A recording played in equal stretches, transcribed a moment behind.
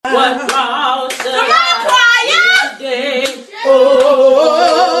What draws should Come on, choir! today?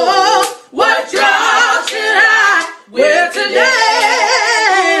 Oh, what draws should I wear today?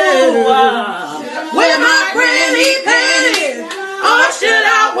 Wear my granny panties, or should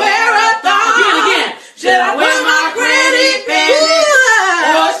I wear a thong? Again. Should I wear my granny panties,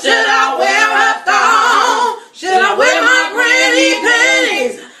 or should I wear a thong? Should I wear my granny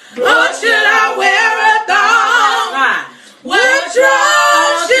panties, or should I wear a thong? What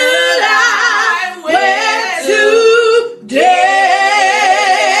dress should I wear today?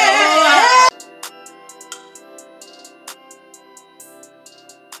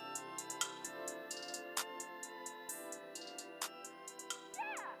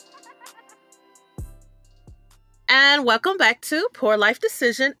 And welcome back to Poor Life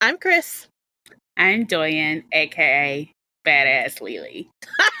Decision. I'm Chris. I'm Doyen, aka Badass Lily.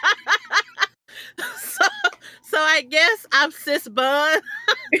 So I guess I'm Sis Bun,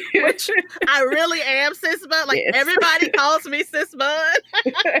 which I really am Sis Bun. Like, Yes. everybody calls me Sis Bun.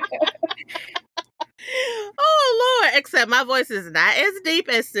 Oh, Lord. Except my voice is not as deep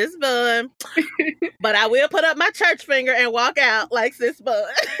as Sis Bun. But I will put up my church finger and walk out like Sis Bun.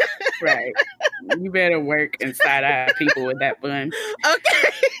 Right. You better work inside out people with that bun.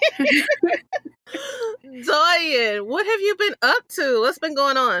 Okay. Doyen, what have you been up to? What's been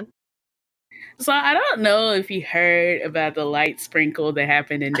going on? So I don't know if you heard about the light sprinkle that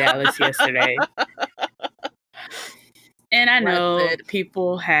happened in Dallas yesterday. And I know Blessed.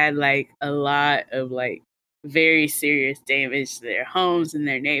 people had like a lot of like very serious damage to their homes and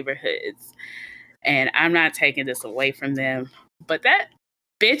their neighborhoods. And I'm not taking this away from them. But that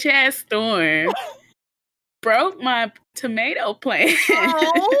bitch ass storm broke my tomato plant.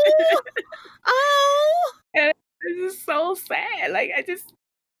 Oh. And it's just so sad. Like I just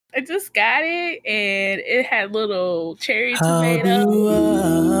got it and it had little cherry tomatoes.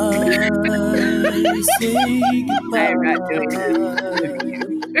 I'm not doing this with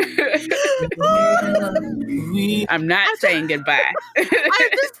you. I'm not saying goodbye. I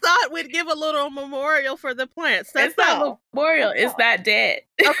just thought we'd give a little memorial for the plants. That's It's not all. memorial. It's not dead.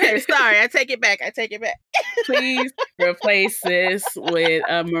 Okay, sorry. I take it back. Please replace this with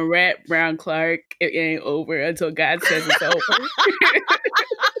a Marette Brown Clark. It ain't over until God says it's over.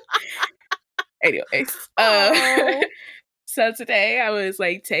 Anyways, Oh. so today I was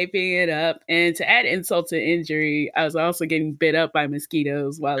like taping it up, and to add insult to injury, I was also getting bit up by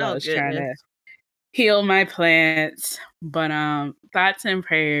mosquitoes while I Oh, was trying to goodness. heal my plants. But thoughts and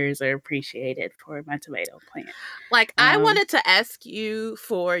prayers are appreciated for my tomato plant. Like, I wanted to ask you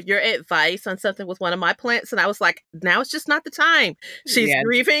for your advice on something with one of my plants, and I was like, now it's just not the time. She's Yeah.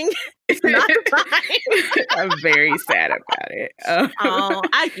 grieving. It's not the time. I'm very sad about it. Oh,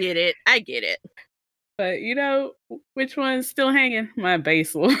 I get it. But you know, which one's still hanging? My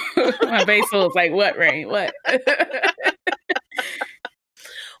basil. My basil is like, what, Rain? What?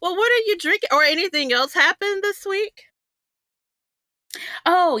 Well, what are you drinking? Or anything else happened this week?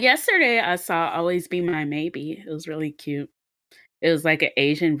 Oh, yesterday I saw Always Be My Maybe. It was really cute. It was like an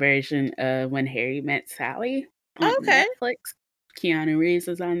Asian version of When Harry Met Sally on Okay. Netflix. Keanu Reeves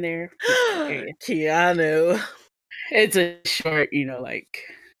is on there. Keanu. It's a short, Keanu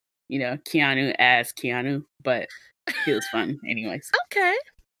as Keanu, but it was fun anyways. Okay.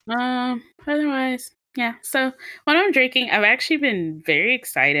 Otherwise, yeah. So what I'm drinking, I've actually been very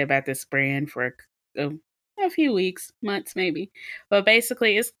excited about this brand for a few weeks, months maybe. But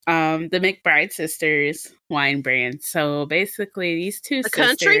basically it's the McBride Sisters wine brand. So basically these two The sisters.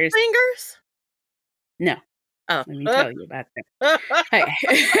 Country Singers? No. Oh. Let me tell you about that.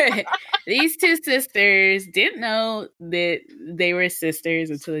 Okay. These two sisters didn't know that they were sisters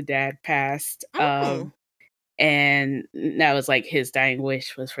until the dad passed. Oh. And that was like his dying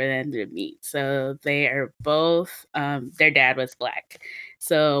wish was for them to meet. So they are both, their dad was Black.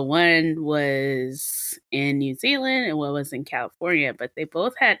 So one was in New Zealand and one was in California, but they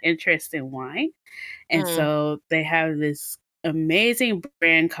both had interest in wine. And so they have this amazing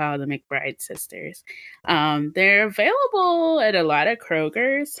brand called the McBride Sisters. They're available at a lot of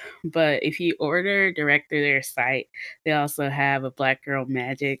Kroger's, but if you order direct through their site, they also have a Black Girl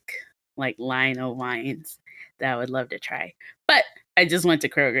Magic like line of wines that I would love to try. But I just went to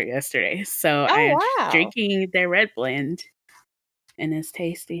Kroger yesterday, so I'm drinking their red blend, and it's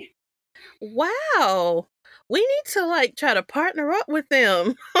tasty. Wow. We need to like try to partner up with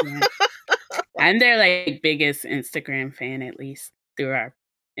them. Yeah. I'm their like biggest Instagram fan, at least through our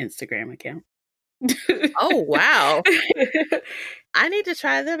Instagram account. Oh, wow. I need to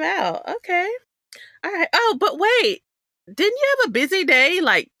try them out. Okay. All right. Oh, but wait. Didn't you have a busy day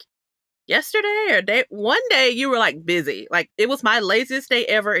like yesterday or one day you were like busy. Like it was my laziest day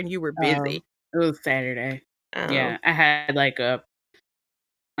ever and you were busy. It was Saturday. Yeah, I had like a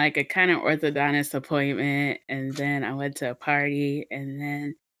kind of orthodontist appointment, and then I went to a party, and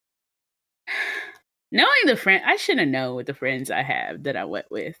then knowing the friend, I should have known with the friends I have that I went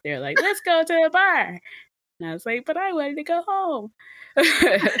with. They're like, let's go to the bar. And I was like, but I wanted to go home.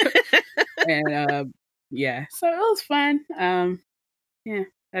 And yeah, so it was fun. Yeah,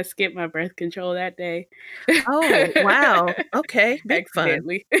 I skipped my birth control that day. Oh, wow. Okay, big fun.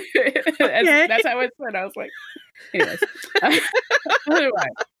 Accidentally. That's how it went. I was like, anyways.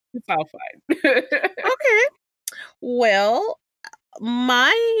 It's all fine. Okay. Well,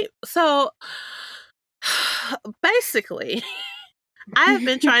 so basically, I've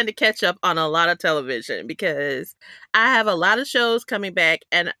been trying to catch up on a lot of television because I have a lot of shows coming back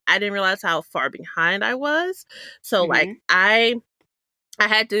and I didn't realize how far behind I was. So like I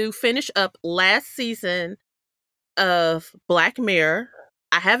had to finish up last season of Black Mirror.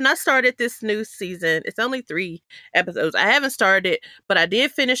 I have not started this new season. It's only 3 episodes. I haven't started, but I did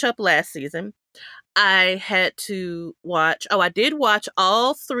finish up last season. I had to watch, I did watch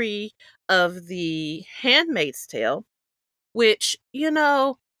all 3 of the Handmaid's Tale, which,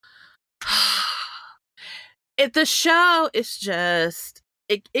 the show is just,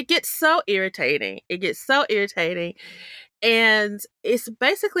 it gets so irritating. It gets so irritating. And it's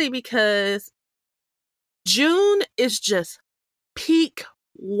basically because June is just peak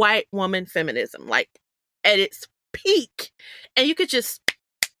white woman feminism, like at its peak. And you could just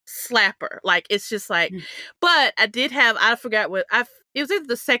slap her. Like, it's just like, but I forgot it was either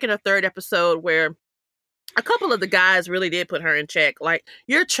the 2nd or 3rd episode where a couple of the guys really did put her in check. Like,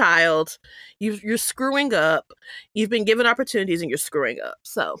 you're a child, you're screwing up, you've been given opportunities and you're screwing up.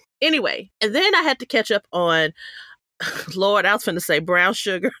 So anyway, and then I had to catch up on, Lord, I was finna say Brown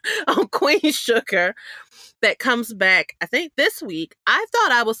Sugar, on Queen Sugar, that comes back, I think this week. I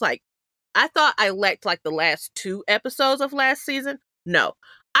thought I liked like the last 2 episodes of last season. No,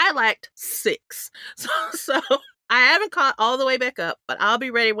 I liked 6. So I haven't caught all the way back up, but I'll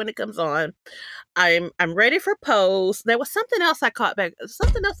be ready when it comes on. I'm ready for Pose. There was something else I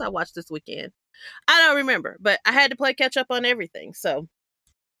watched this weekend. I don't remember, but I had to play catch up on everything. So,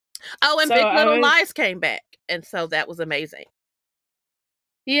 and Big Little Lies came back, and so that was amazing.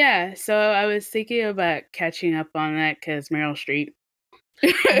 Yeah, so I was thinking about catching up on that because Meryl Streep.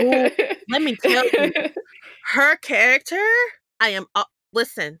 Let me tell you, her character,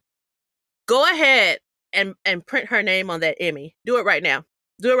 listen, go ahead and print her name on that Emmy. Do it right now.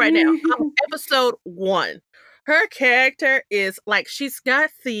 Episode 1. Her character is like, she's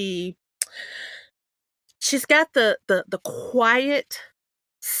got the quiet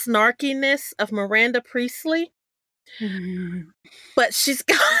snarkiness of Miranda Priestley. But she's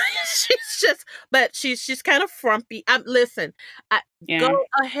kind of frumpy. Listen, go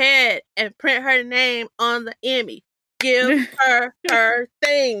ahead and print her name on the Emmy. Give her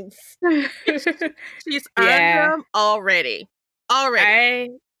things. She's earned them already. I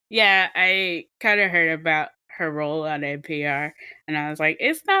kind of heard about her role on NPR, and I was like,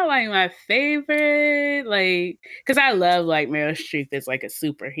 it's not like my favorite, like, because I love like Meryl Streep as like a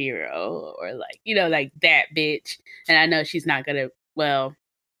superhero or like, like that bitch, and I know she's not gonna,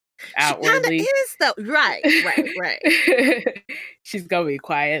 outwardly, she is though. Right. She's gonna be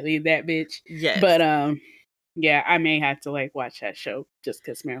quietly that bitch. Yes. But I may have to like watch that show just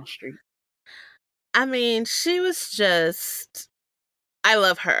because Meryl Streep. I mean, she was just, I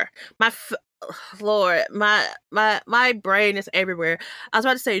love her. Lord, my brain is everywhere. I was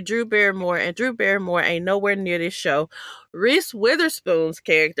about to say Drew Barrymore, and Drew Barrymore ain't nowhere near this show. Reese Witherspoon's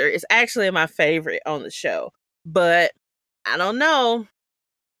character is actually my favorite on the show, but I don't know.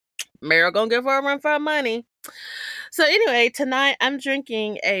 Meryl gonna give her a run for her money. So anyway, tonight I'm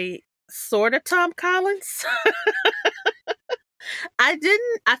drinking a sort of Tom Collins. I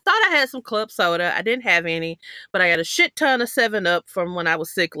thought I had some club soda. I didn't have any, but I got a shit ton of 7-Up from when I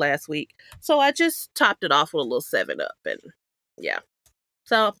was sick last week. So I just topped it off with a little 7-Up, and yeah.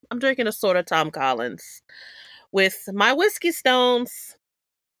 So I'm drinking a sort of Tom Collins with my whiskey stones.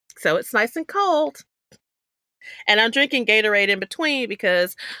 So it's nice and cold. And I'm drinking Gatorade in between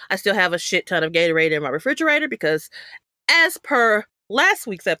because I still have a shit ton of Gatorade in my refrigerator because, as per last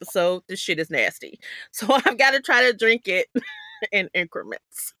week's episode, this shit is nasty. So I've got to try to drink it in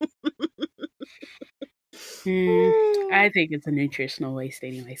increments. I think it's a nutritional waste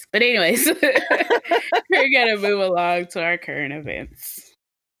anyways. But anyways, we're going to move along to our current events.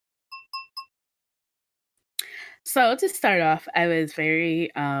 So to start off, I was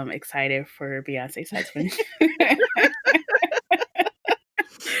very excited for Beyonce's husband.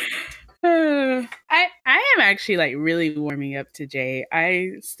 I am actually like really warming up to Jay.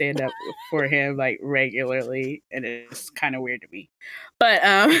 I stand up for him like regularly, and it's kind of weird to me. But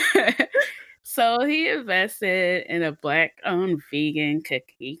so he invested in a Black-owned vegan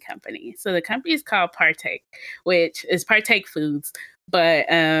cookie company. So the company is called Partake, which is Partake Foods. But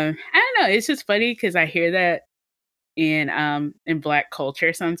I don't know. It's just funny because I hear that in Black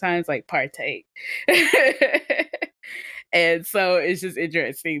culture sometimes, like partake. And so it's just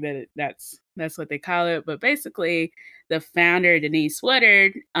interesting that that's what they call it. But basically, the founder Denise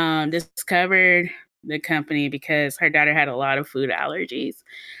Woodard discovered the company because her daughter had a lot of food allergies,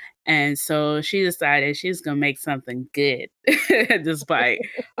 and so she decided she's gonna make something good, despite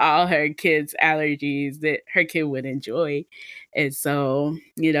all her kids' allergies that her kid would enjoy. And so,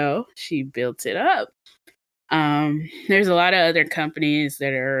 she built it up. There's a lot of other companies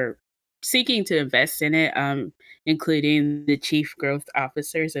that are seeking to invest in it, including the chief growth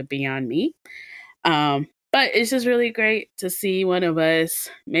officers of Beyond Meat. But it's just really great to see one of us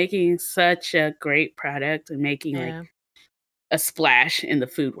making such a great product and making like a splash in the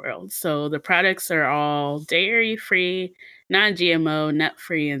food world. So the products are all dairy free, non-GMO, nut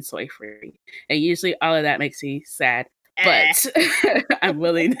free, and soy free. And usually all of that makes me sad. But I'm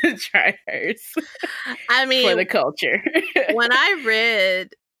willing to try hers. I mean, for the culture. When I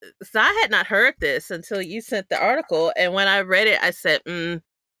read, so I had not heard this until you sent the article, and when I read it, I said,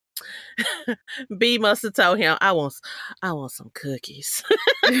 B must have told him I want some cookies.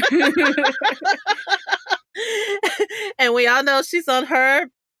 And we all know she's on her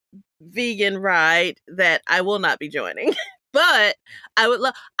vegan ride that I will not be joining. But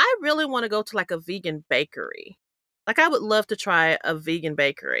I really want to go to like a vegan bakery. Like I would love to try a vegan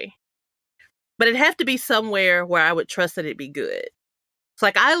bakery. But it'd have to be somewhere where I would trust that it'd be good. So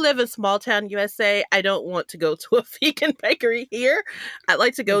like I live in small town USA. I don't want to go to a vegan bakery here. I'd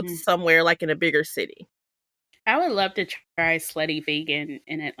like to go to somewhere like in a bigger city. I would love to try Slutty Vegan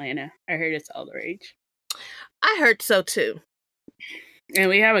in Atlanta. I heard it's all the rage. I heard so too. And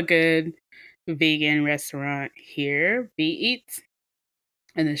we have a good vegan restaurant here, B Eats.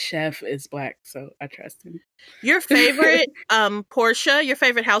 And the chef is Black, so I trust him. Your favorite, Portia, your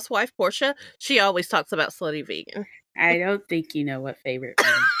favorite housewife, Portia, she always talks about Slutty Vegan. I don't think you know what favorite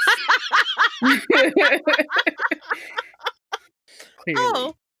means. Clearly.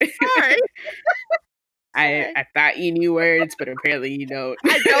 Oh, sorry. I thought you knew words, but apparently you don't.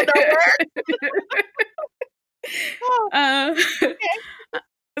 I don't know words. Okay.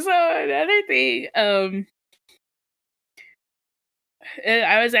 So another thing,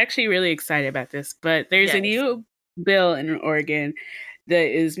 I was actually really excited about this, but there's a new bill in Oregon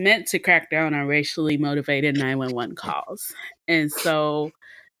that is meant to crack down on racially motivated 911 calls. And so,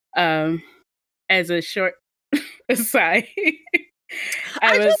 as a short aside,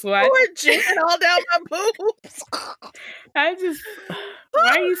 I was watching all down my boobs. Why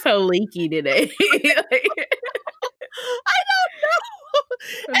are you so leaky today? I don't know.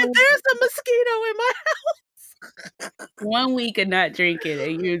 And there's a mosquito in my house. 1 week of not drinking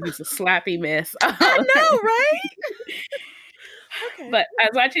and you're just a slappy mess. I know, right? Okay. But I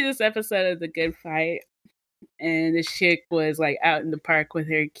was watching this episode of The Good Fight, and this chick was like out in the park with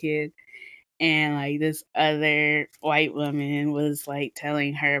her kid, and like this other white woman was like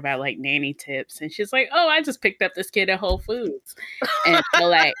telling her about like nanny tips, and she's like, "Oh, I just picked up this kid at Whole Foods," and so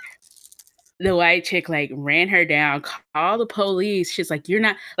like the white chick like ran her down, called the police. She's like, "You're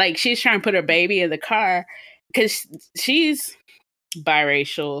not," like she's trying to put her baby in the car because she's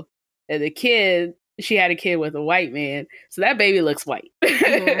biracial, and the kid, she had a kid with a white man, so that baby looks white.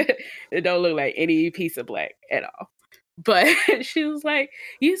 It don't look like any piece of Black at all. But she was like,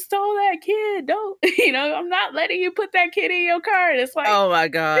 "You stole that kid, don't I'm not letting you put that kid in your car." And it's like, oh my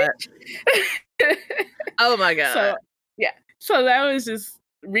god. Oh my god. So yeah, so that was just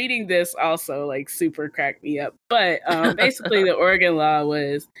reading this also like super cracked me up. But basically the Oregon law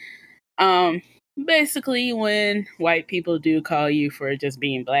was basically when white people do call you for just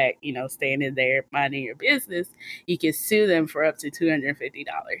being Black, standing there minding your business, you can sue them for up to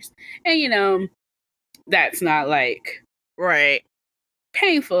 $250. And that's not like right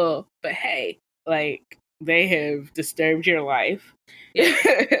painful, but hey, like they have disturbed your life.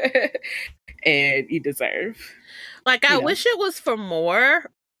 Yeah. And you deserve. Like I wish it was for more,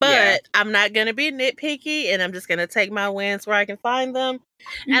 but I'm not going to be nitpicky, and I'm just going to take my wins where I can find them.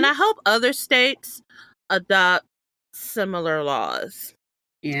 Mm-hmm. And I hope other states adopt similar laws.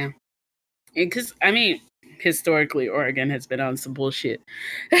 Yeah. Because, historically, Oregon has been on some bullshit.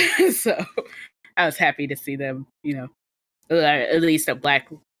 So I was happy to see them, at least the Black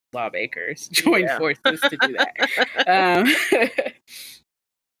lawmakers join forces to do that.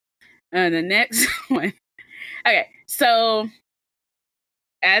 The next one. Okay, so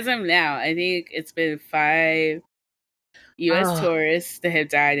as of now, I think it's been 5 U.S. tourists that have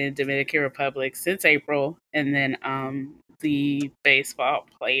died in Dominican Republic since April, and then the baseball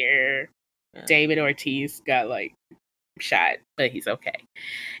player David Ortiz got like shot, but he's okay.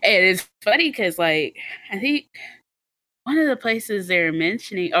 And it's funny because like I think one of the places they're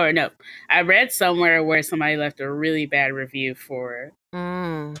mentioning, or no, I read somewhere where somebody left a really bad review for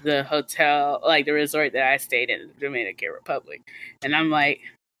the hotel, like the resort that I stayed in the Dominican Republic, and I'm like,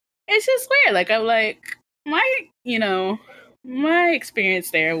 it's just weird. Like I'm like my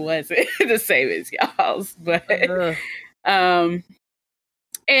experience there wasn't the same as y'all's, but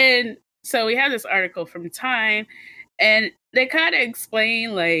and so we have this article from Time, and they kind of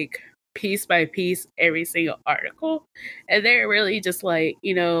explain like piece by piece every single article, and they're really just like,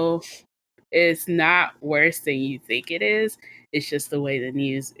 it's not worse than you think it is. It's just the way the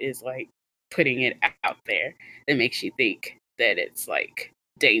news is like putting it out there that makes you think that it's like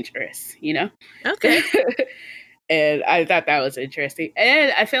dangerous, Okay. And I thought that was interesting.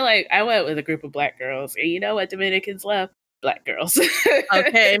 And I feel like I went with a group of Black girls, and you know what Dominicans love? Black girls.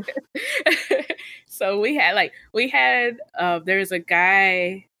 Okay. So we had there was a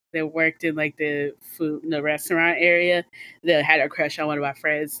guy that worked in like the restaurant area that had a crush on one of my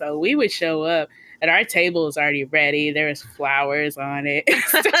friends. So we would show up and our table was already ready. There was flowers on it and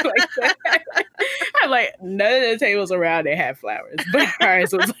stuff like that. I'm like, none of the tables around it had flowers, but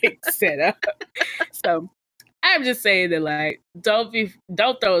ours was like set up. So I'm just saying that like don't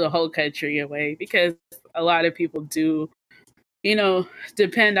throw the whole country away, because a lot of people do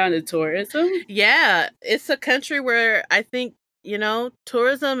depend on the tourism. Yeah, it's a country where I think,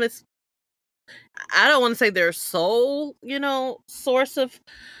 tourism is, I don't want to say their sole, source of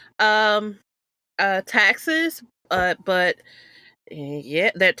taxes, but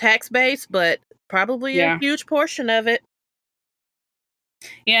yeah, their tax base, but probably a huge portion of it.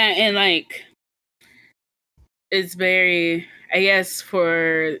 Yeah, and like it's very, I guess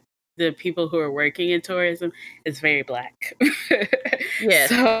for the people who are working in tourism, it's very Black. Yeah.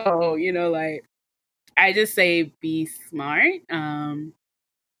 So, like I just say be smart.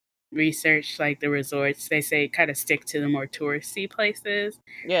 Research like the resorts. They say kind of stick to the more touristy places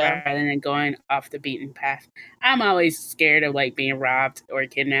rather than going off the beaten path. I'm always scared of like being robbed or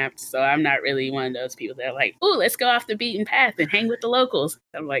kidnapped, so I'm not really one of those people that are like, "Ooh, let's go off the beaten path and hang with the locals."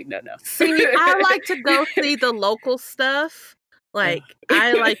 I'm like, no. See, I like to go see the local stuff. Like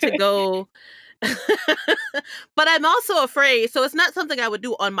I like to go. But I'm also afraid, so it's not something I would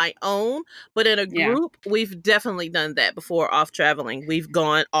do on my own, but in a group, we've definitely done that before off traveling. We've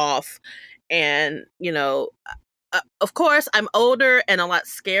gone off and, of course, I'm older and a lot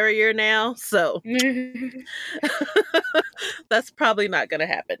scarier now, so that's probably not going to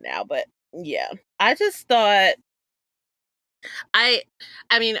happen now, but yeah. I just thought, I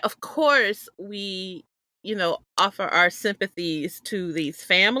mean, of course, we, offer our sympathies to these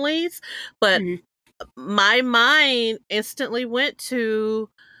families, but my mind instantly went to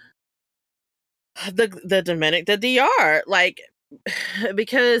the DR, like,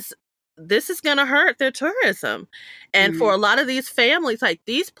 because this is going to hurt their tourism. And for a lot of these families, like,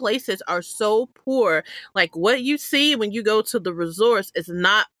 these places are so poor. Like, what you see when you go to the resorts is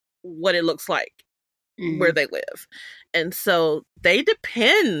not what it looks like where they live. And so they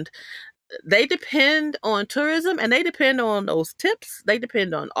depend on tourism, and they depend on those tips. They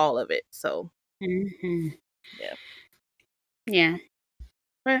depend on all of it. So yeah,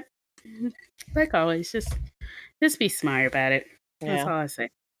 but like always, just be smart about it. That's all I say.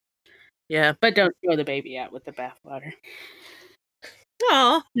 Yeah, but don't throw the baby out with the bathwater.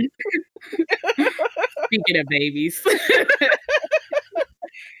 Oh, speaking of babies,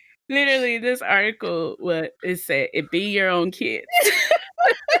 literally this article, what it said, it be your own kids.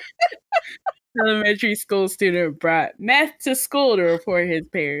 Elementary school student brought meth to school to report his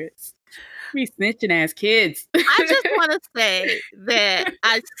parents. Be snitching ass kids. I just want to say that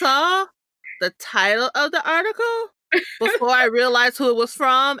I saw the title of the article before I realized who it was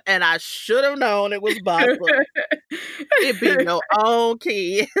from, and I should have known it was Boswell. It be your own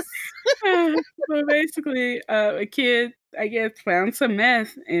kids. So basically, a kid, I guess, found some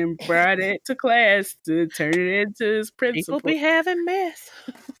meth and brought it to class to turn it into his principal. People be having meth.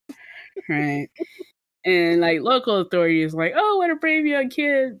 Right. And like local authorities like, oh, what a brave young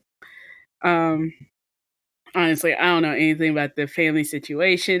kid. Honestly, I don't know anything about the family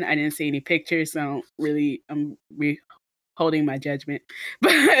situation. I didn't see any pictures, so I'm holding my judgment.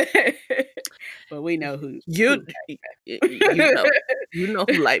 But we know who you know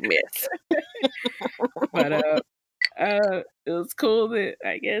who like meth. But It was cool that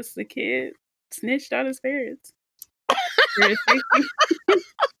I guess the kid snitched on his parents. For his safety.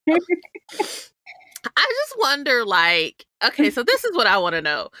 I just wonder, like, okay, so this is what I want to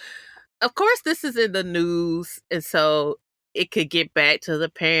know. Of course, this is in the news, and so it could get back to the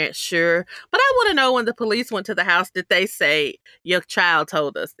parents, sure. But I want to know, when the police went to the house, did they say, your child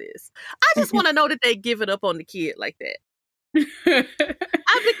told us this? I just want to know that they give it up on the kid like that. Because I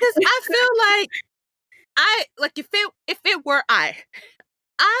feel like if it were I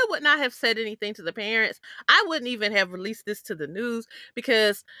would not have said anything to the parents. I wouldn't even have released this to the news,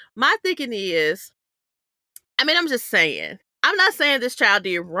 because my thinking is, I mean, I'm just saying, I'm not saying this child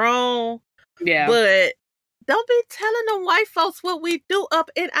did wrong, Yeah. but don't be telling them white folks what we do up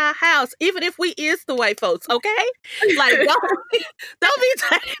in our house, even if we is the white folks, okay? Like, don't be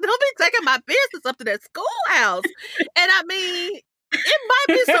taking my business up to that schoolhouse. And I mean, it might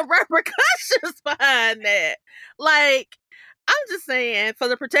be some repercussions behind that. Like, I'm just saying, for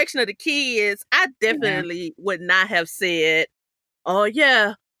the protection of the kids, I definitely would not have said, oh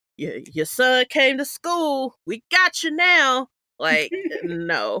yeah, your son came to school, we got you now. Like,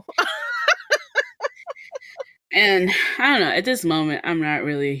 no. And I don't know, at this moment, I'm not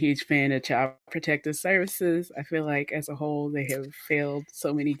really a huge fan of Child Protective Services. I feel like as a whole, they have failed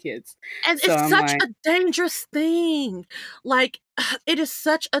so many kids. And So it's I'm such like, a dangerous thing. Like, it is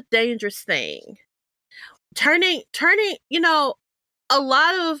such a dangerous thing. Turning, a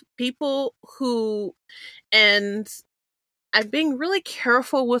lot of people who, and I'm being really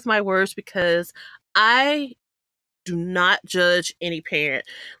careful with my words, because I do not judge any parent.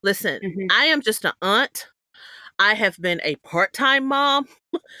 Listen, I am just an aunt. I have been a part-time mom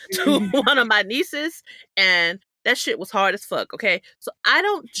to one of my nieces, and that shit was hard as fuck, okay? So I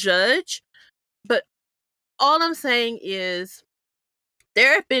don't judge, but all I'm saying is,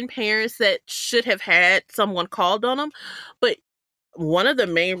 there have been parents that should have had someone called on them, but one of the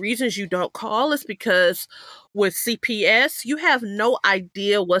main reasons you don't call is because with CPS, you have no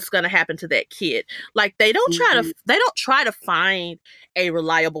idea what's going to happen to that kid. Like, they don't try to find a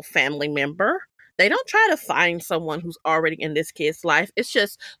reliable family member. They don't try to find someone who's already in this kid's life. It's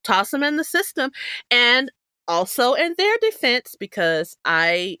just toss them in the system. And also, in their defense, because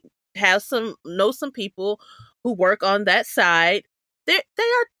I know some people who work on that side, they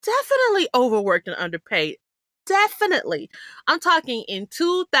are definitely overworked and underpaid. Definitely. I'm talking in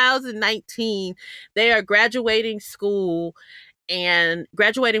 2019, they are graduating school and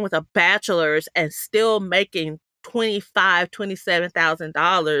graduating with a bachelor's and still making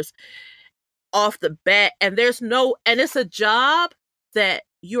 $27,000 off the bat. And it's a job that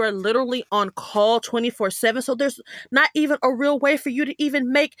you are literally on call 24/7. So there's not even a real way for you to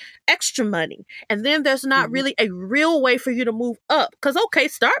even make extra money. And then there's not really a real way for you to move up. Because, okay,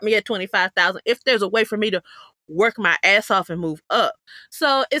 start me at 25,000 if there's a way for me to work my ass off and move up.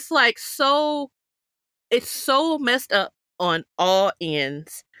 So it's like, it's so messed up on all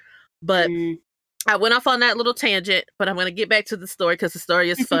ends. But I went off on that little tangent, but I'm going to get back to the story because the story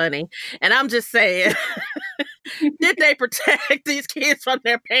is funny. And I'm just saying, did they protect these kids from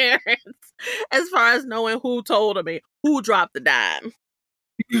their parents as far as knowing who told them, who dropped the dime?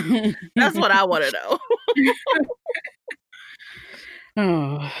 That's what I want to know.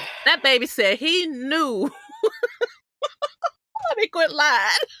 Oh. That baby said he knew. Let me quit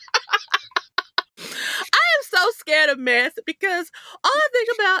lying. I am so scared of meth because all I think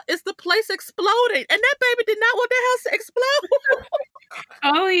about is the place exploding, and that baby did not want the house to explode.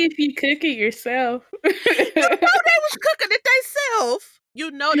 Only if you cook it yourself.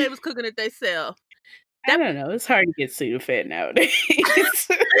 You know they was cooking it themselves. I don't know. It's hard to get Sudafed nowadays. It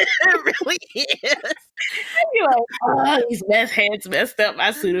really is. You're like, oh, these meth heads messed up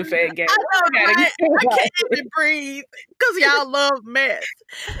my Sudafed game. I know, right? I can't even breathe because y'all love meth.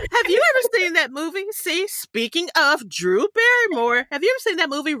 Have you ever seen that movie? See, speaking of Drew Barrymore, have you ever seen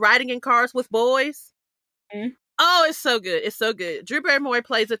that movie, Riding in Cars with Boys? Mm-hmm. Oh, it's so good. It's so good. Drew Barrymore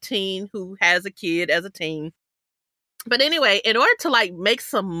plays a teen who has a kid as a teen. But anyway, in order to like make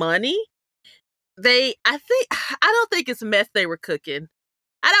some money, I don't think it's meth they were cooking.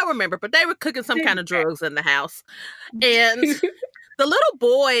 I don't remember, but they were cooking some kind of drugs in the house. And the little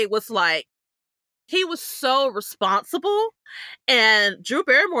boy was like, he was so responsible. And Drew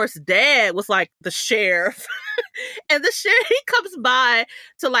Barrymore's dad was like the sheriff. And the sheriff, he comes by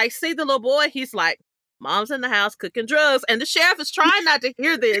to like see the little boy. He's like, Mom's in the house cooking drugs. And the sheriff is trying not to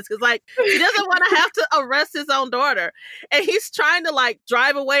hear this because like he doesn't want to have to arrest his own daughter. And he's trying to like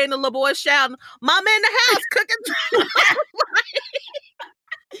drive away, and the little boy shouting, Mama in the house cooking drugs.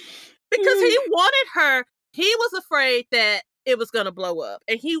 Because he wanted her, he was afraid that it was going to blow up,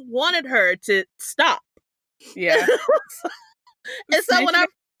 and he wanted her to stop. Yeah. And so when I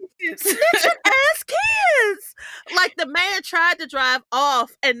snitching ass kids, like the man tried to drive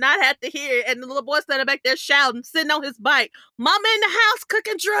off and not have to hear it, and the little boy standing back there shouting, sitting on his bike, "Mama in the house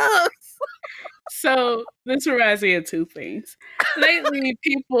cooking drugs." So this reminds me of two things. Lately,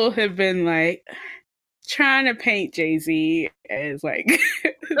 people have been like trying to paint Jay-Z as like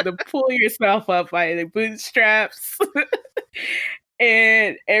the pull yourself up by the bootstraps.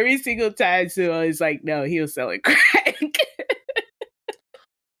 And every single time Sumo is like, no, he was selling crack.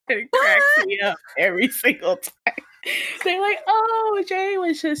 It cracks me up every single time. They're like, oh, Jay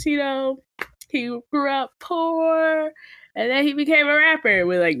was just, he grew up poor and then he became a rapper.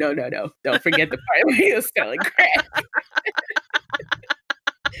 We're like, no. Don't forget the part where he was selling crack.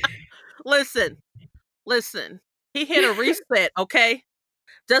 Listen. He hit a reset, okay?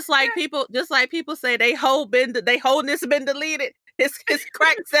 Just like people say they wholeness been deleted. His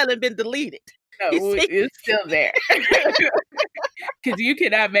crack selling been deleted. No, it's still there. Because you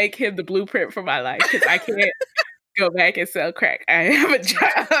cannot make him the blueprint for my life. Because I can't go back and sell crack. I have a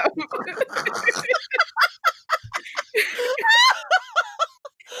job.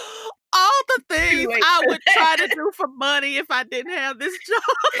 All the things I would try to do for money if I didn't have this job.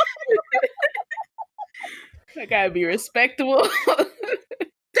 I gotta be respectable.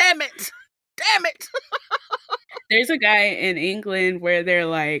 Damn it. There's a guy in England where they're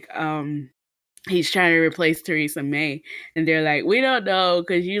like, he's trying to replace Theresa May. And they're like, we don't know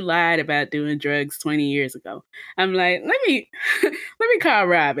because you lied about doing drugs 20 years ago. I'm like, let me call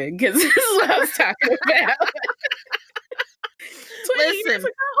Robin because this is what I was talking about. 20 years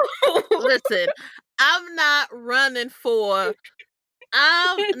ago. Listen, I'm not running for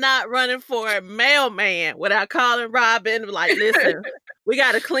a mailman without calling Robin. Like, listen, we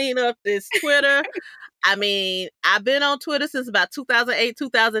got to clean up this Twitter. I mean, I've been on Twitter since about 2008,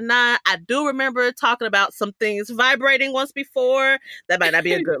 2009. I do remember talking about some things vibrating once before. That might not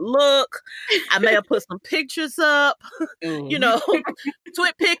be a good look. I may have put some pictures up.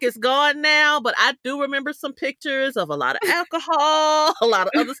 TwitPic is gone now, but I do remember some pictures of a lot of alcohol, a lot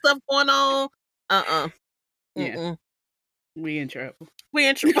of other stuff going on. Yeah. We in trouble. Or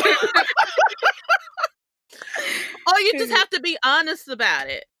you just have to be honest about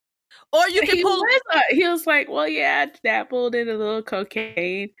it. Or you can pull. He was like, well, yeah, I dabbled in a little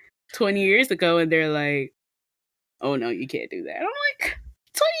cocaine 20 years ago. And they're like, oh, no, you can't do that. I'm like,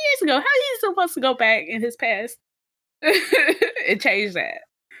 20 years ago, how are you supposed to go back in his past and change that?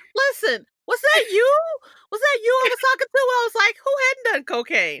 Listen, was that you? Was that you I was talking to? I was like, who hadn't done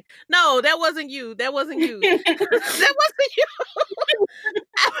cocaine? No, that wasn't you. That wasn't you. That wasn't you.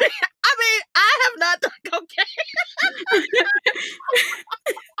 I mean, I have not done cocaine.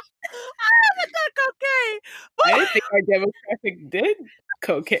 I haven't done cocaine. But I didn't think our demographic did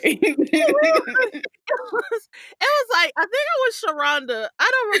cocaine. It was like, I think it was Sharonda. I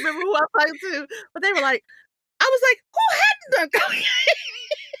don't remember who I was talking to, but they were like, I was like, who hadn't done cocaine?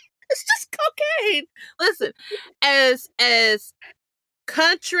 It's just cocaine. Listen, as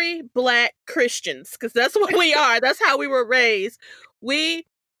country Black Christians, because that's what we are. That's how we were raised. We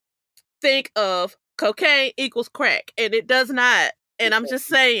think of cocaine equals crack, and it does not. And I'm just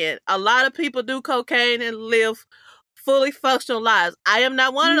saying, a lot of people do cocaine and live fully functional lives. I am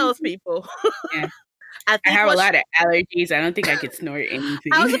not one of those people. Yeah. I have a lot of allergies. I don't think I could snort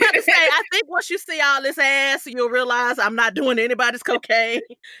anything. I was about to say, I think once you see all this ass, you'll realize I'm not doing anybody's cocaine.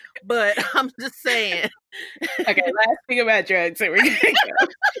 But I'm just saying. Okay, last thing about drugs. And we're gonna go.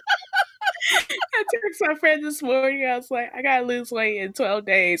 I texted my friend this morning. I was like, I gotta lose weight in 12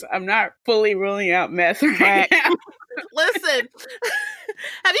 days. I'm not fully ruling out meth right now. Listen,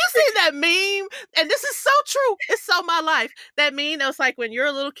 have you seen that meme? And this is so true. It's so my life. That meme that was like when you're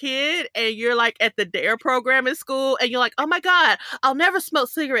a little kid and you're like at the DARE program in school and you're like, oh my God, I'll never smoke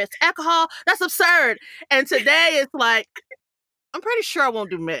cigarettes. Alcohol, that's absurd. And today it's like, I'm pretty sure I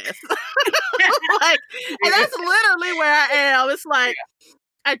won't do meth. Like, and that's literally where I am. It's like,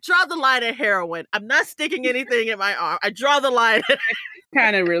 I draw the line at heroin. I'm not sticking anything in my arm. I draw the line at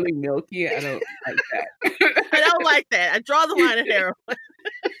kind of really milky. I don't like that. I don't like that. I draw the line at heroin.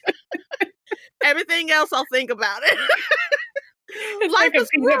 Everything else, I'll think about it. It's life like a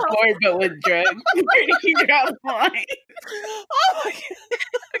peanut boy, but with drugs. You draw the line. Oh my God.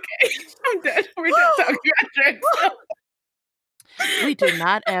 Okay, I'm done. We're done talking about drugs. We do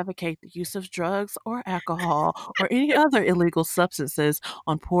not advocate the use of drugs or alcohol or any other illegal substances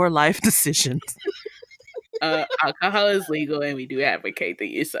on poor life decisions. Alcohol is legal and we do advocate the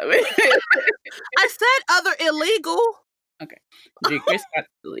use of it. I said other illegal. Okay. Drink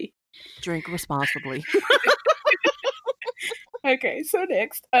responsibly. Drink responsibly. Okay, so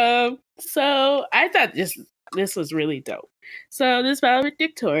next. So I thought this was really dope. So this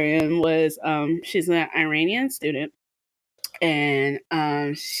valedictorian was she's an Iranian student, and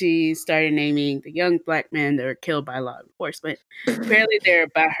she started naming the young black men that were killed by law enforcement. Apparently they're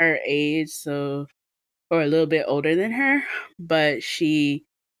about her age, so or a little bit older than her, but she,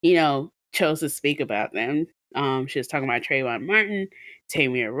 chose to speak about them. She was talking about Trayvon Martin,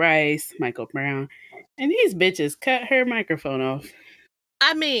 Tamir Rice, Michael Brown, and these bitches cut her microphone off.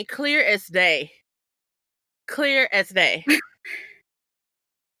 I mean, clear as day. Clear as day.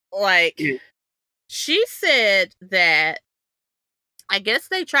 Like, she said that I guess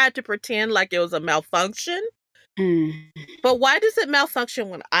they tried to pretend like it was a malfunction. But why does it malfunction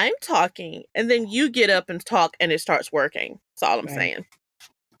when I'm talking and then you get up and talk and it starts working? That's all I'm saying.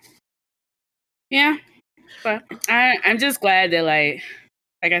 Yeah. But I'm just glad that, like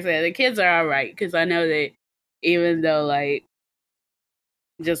I said, the kids are all right. Because I know that even though, like,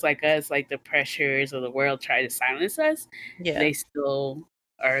 just like us, like the pressures of the world try to silence us, they still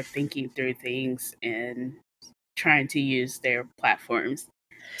are thinking through things and trying to use their platforms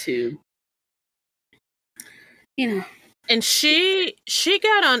to, And she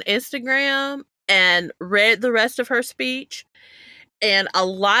got on Instagram and read the rest of her speech, and a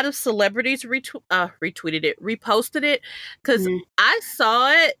lot of celebrities retweeted it, reposted it, because I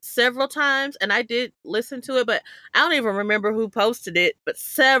saw it several times and I did listen to it, but I don't even remember who posted it, but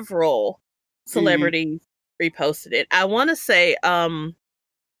several celebrities reposted it. I want to say, oh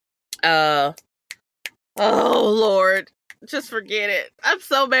Lord, just forget it. I'm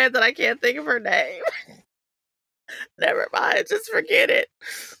so mad that I can't think of her name. Never mind, just forget it.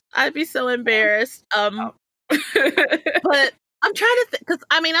 I'd be so embarrassed. But I'm trying to think, because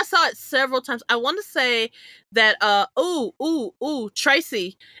I mean I saw it several times. I want to say that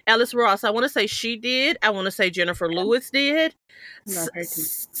Tracy Ellis Ross. I want to say she did. I want to say Jennifer Lewis did.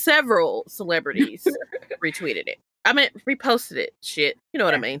 Several celebrities retweeted it. I mean reposted it. Shit, you know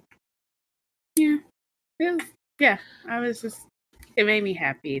what I mean? Yeah. Yeah. I was just. It made me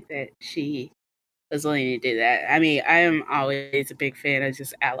happy that she was willing to do that. I mean, I am always a big fan of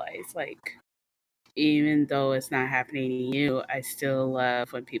just allies. Like, even though it's not happening to you, I still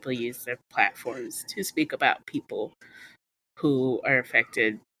love when people use their platforms to speak about people who are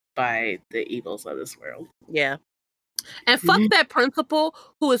affected by the evils of this world. Yeah. And fuck that principal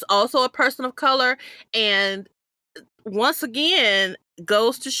who is also a person of color, and once again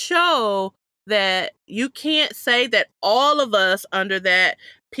goes to show that you can't say that all of us under that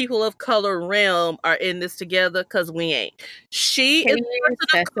people of color realm are in this together, because we ain't. She Can is you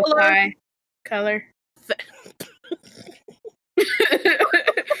specify color?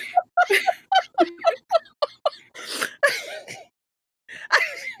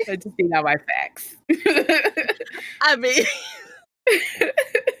 I just need out my facts. I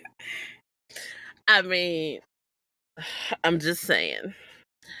mean, I'm just saying,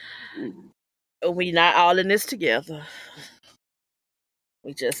 we not all in this together.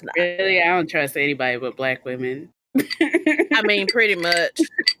 We just not. Really, I don't trust anybody but black women. I mean, pretty much.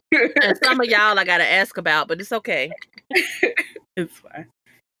 And some of y'all I gotta ask about, but it's okay. It's fine.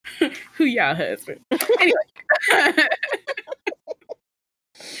 Who y'all husband? Anyway.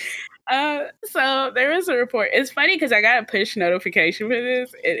 So there was a report. It's funny because I got a push notification for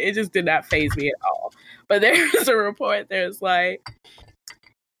this, and it just did not faze me at all. But there was a report. There's like,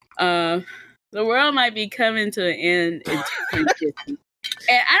 the world might be coming to an end in 2050.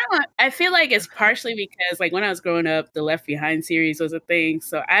 And I feel like it's partially because, like, when I was growing up, the Left Behind series was a thing.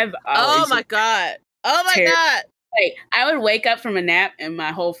 So I've always. Oh my God. Like, I would wake up from a nap and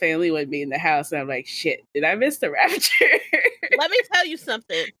my whole family would be in the house. And I'm like, shit, did I miss the rapture? Let me tell you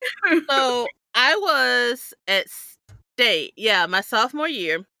something. So I was at State, my sophomore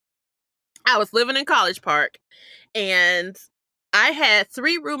year. I was living in College Park, and I had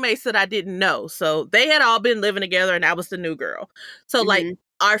 3 roommates that I didn't know. So they had all been living together and I was the new girl. So like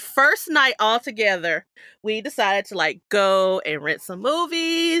our first night all together, we decided to like go and rent some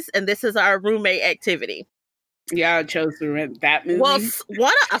movies, and this is our roommate activity. Y'all chose to rent that movie? Well,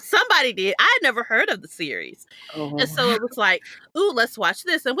 somebody did. I had never heard of the series. And so it was like, ooh, let's watch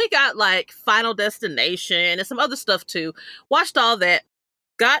this. And we got like Final Destination and some other stuff too. Watched all that.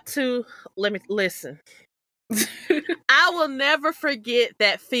 Got to, let me listen. I will never forget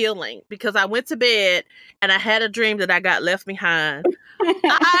that feeling, because I went to bed and I had a dream that I got left behind.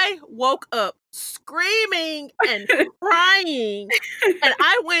 I woke up screaming and crying, and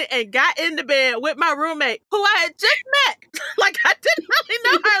I went and got into bed with my roommate who I had just met. Like, I didn't really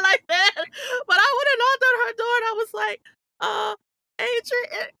know her like that, but I went and knocked on her door and I was like,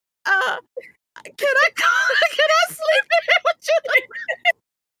 Adrian, can I sleep in here with you?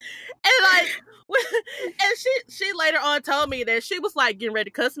 And like, and she later on told me that she was like getting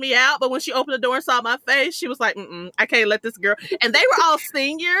ready to cuss me out, but when she opened the door and saw my face, she was like, I can't let this girl. And they were all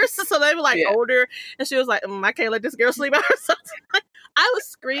seniors, so they were like older, and she was like, I can't let this girl sleep by herself. I was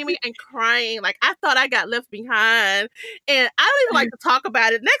screaming and crying, like I thought I got left behind, and I don't even like to talk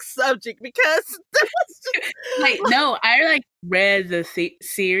about it. Next subject, because that was just, like no, I like read the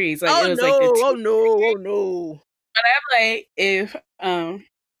series. Like, oh it was no, like the oh no. But I'm like, if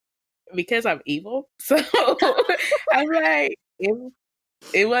because I'm evil, so I'm like, if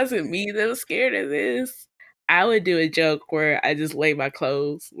it wasn't me that was scared of this, I would do a joke where I just lay my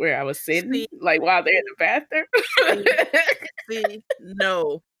clothes where I was sitting, like while they're in the bathroom. See,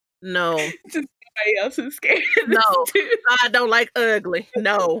 no. Just somebody else is scared. No, I don't like ugly.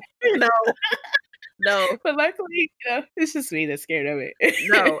 No. But luckily, it's just me that's scared of it.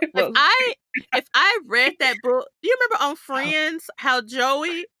 No, if I read that book, do you remember on Friends how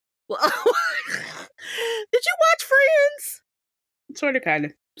Joey? Well, did you watch Friends? Sort of, kind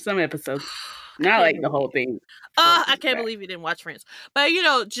of, some episodes, not like the whole thing. I can't believe you didn't watch Friends. But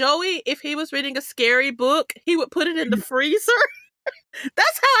Joey, if he was reading a scary book, he would put it in the freezer.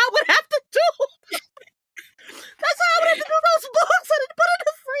 That's how I would have to do. That's how I would have to do those books. I didn't put it in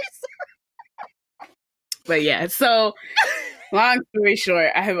the freezer. But yeah, so long story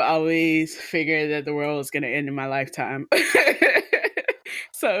short, I have always figured that the world was going to end in my lifetime.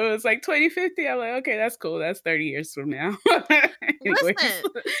 So it was like 2050. I'm like, okay, that's cool. That's 30 years from now. Listen,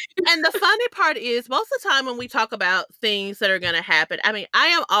 and the funny part is, most of the time when we talk about things that are going to happen, I mean, I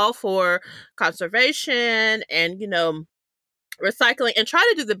am all for conservation and, recycling, and try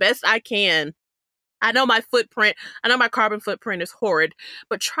to do the best I can. I know my carbon footprint is horrid,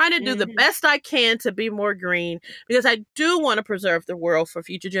 but trying to do the best I can to be more green, because I do want to preserve the world for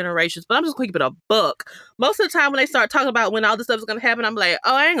future generations. But I'm just going to keep it a buck. Most of the time when they start talking about when all this stuff is going to happen, I'm like,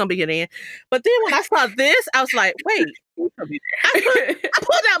 oh, I ain't going to be getting in. But then when I saw this, I was like, wait. I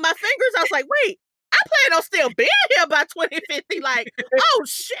pulled out my fingers. I was like, wait, I plan on still being here by 2050. Like, oh,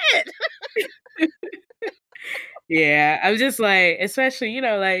 shit. Yeah, I'm just like, especially,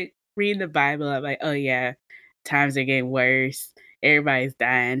 like, reading the Bible, I'm like, oh yeah, times are getting worse. Everybody's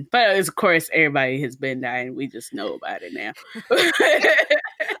dying. But of course, everybody has been dying. We just know about it now.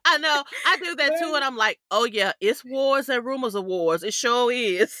 I know. I do that too. And I'm like, oh yeah, it's wars and rumors of wars. It sure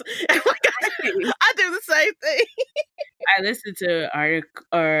is. I do the same thing. I listened to an article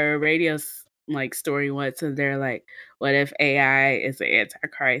or radio like story once, and they're like, what if AI is the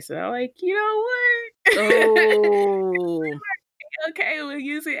Antichrist? And I'm like, you know what? Oh. Okay, we're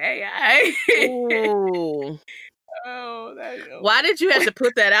using AI. Oh. Oh, why did you have to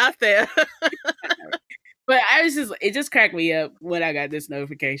put that out there? But it just cracked me up when I got this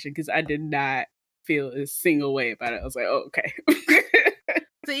notification, because I did not feel a single way about it. I was like, oh, okay.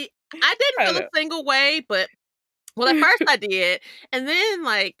 See, I didn't feel a single way, but at first I did. And then,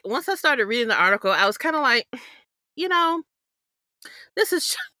 like, once I started reading the article, I was kind of like, this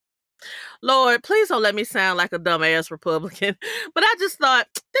is... Lord, please don't let me sound like a dumbass Republican. But I just thought,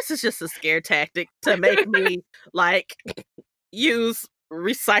 this is just a scare tactic to make me, like, use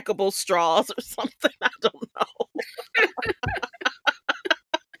recyclable straws or something. I don't know.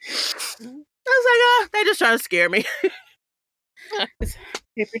 I was like, they just trying to scare me.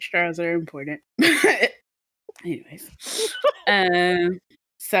 Paper straws are important. Anyways.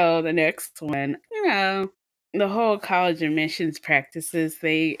 So the next one, the whole college admissions practices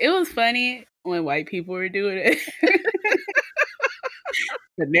thing. It was funny when white people were doing it.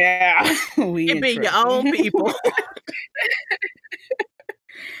 But now we be your own people.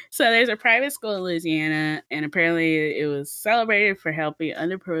 So there's a private school in Louisiana, and apparently it was celebrated for helping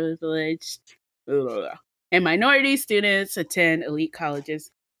underprivileged and minority students attend elite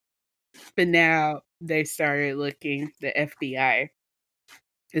colleges. But now they started looking, the FBI,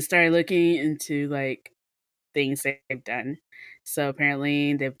 they started looking into like things they've done. So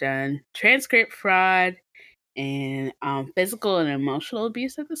apparently they've done transcript fraud and physical and emotional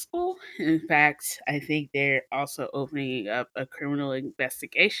abuse at the school. In fact, I think they're also opening up a criminal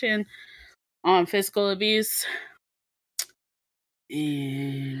investigation on physical abuse.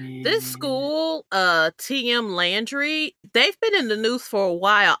 And this school, TM Landry, they've been in the news for a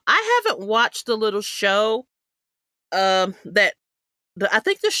while. I haven't watched the little show. I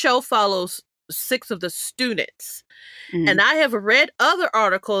think the show follows 6 of the students, and I have read other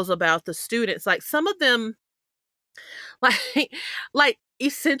articles about the students. Like, some of them, like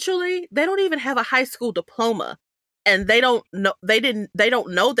essentially, they don't even have a high school diploma. and they don't know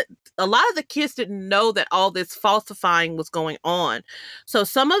that a lot of the kids didn't know that all this falsifying was going on. So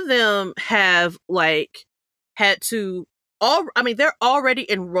some of them have like had to they're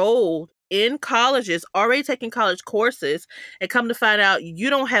already enrolled in colleges, already taking college courses, and come to find out you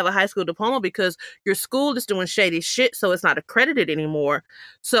don't have a high school diploma because your school is doing shady shit, so it's not accredited anymore.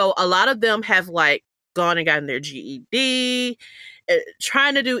 So a lot of them have like gone and gotten their GED,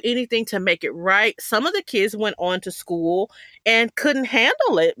 trying to do anything to make it right. Some of the kids went on to school and couldn't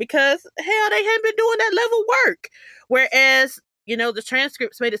handle it because hell, they hadn't been doing that level work. Whereas, the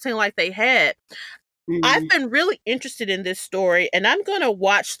transcripts made it seem like they had. I've been really interested in this story, and I'm going to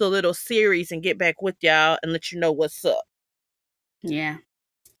watch the little series and get back with y'all and let you know what's up. Yeah.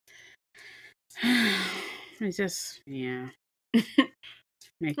 It's just, makes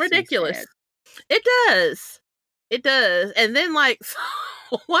ridiculous. It does. It does. And then, like,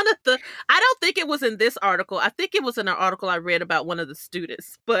 I don't think it was in this article. I think it was in an article I read about one of the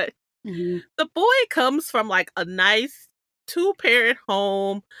students, but the boy comes from, like, a nice 2-parent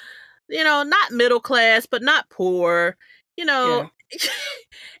home. Not middle class, but not poor, and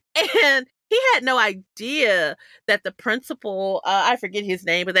he had no idea that the principal, I forget his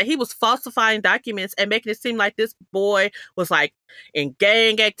name, but that he was falsifying documents and making it seem like this boy was like in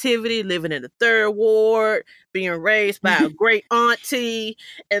gang activity, living in the 3rd ward, being raised by a great auntie,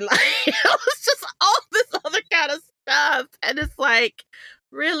 and like, it was just all this other kind of stuff. And it's like,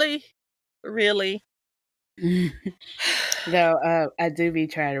 really? Though I do be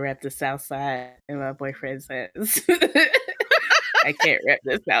trying to rep the South Side, and my boyfriend says I can't rep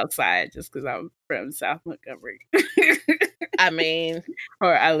the South Side just because I'm from South Montgomery.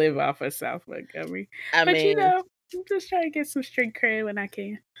 Or I live off of South Montgomery. But I'm just trying to get some street cred when I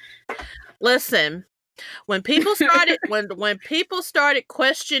can. Listen, when people started when people started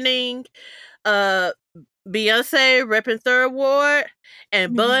questioning Beyonce repping 3rd Ward,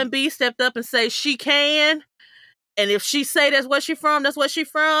 and Bun B stepped up and say she can, and if she say that's what she from, that's what she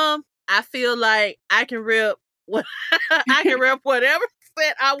from, I feel like I can rep I can rep whatever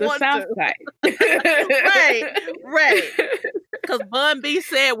set I want South to. Side. Right. Because Bun B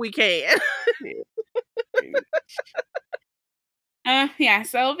said we can.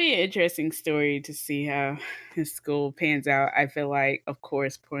 So it'll be an interesting story to see how his school pans out. I feel like, of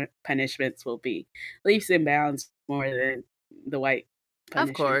course, punishments will be leaps and bounds more than the white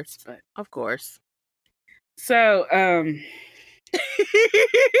punishments. Of course. So, really,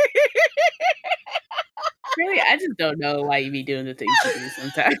 I just don't know why you be doing the things you do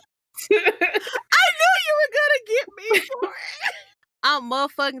sometimes. I knew you were gonna get me for it. I'm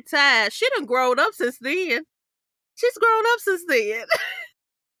motherfucking tired. She done grown up since then. She's grown up since then.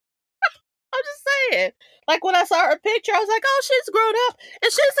 I'm just saying. Like, when I saw her picture, I was like, oh, she's grown up.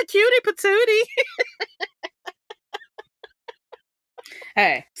 And she's a cutie patootie.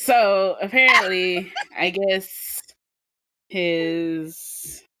 Hey, so apparently, I guess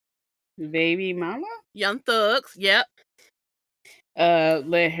his baby mama? Young Thugs, yep.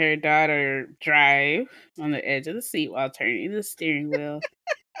 Let her daughter drive on the edge of the seat while turning the steering wheel.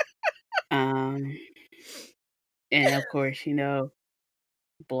 And of course,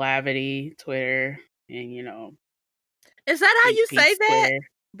 Blavity, Twitter, and Is that how you say that? Twitter.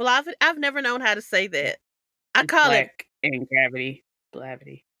 Blavity? I've never known how to say that. I call Black and Gravity,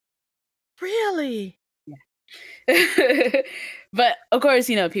 Blavity. Really? Yeah. But of course,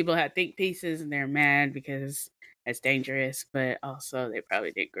 people have think pieces and they're mad because that's dangerous, but also they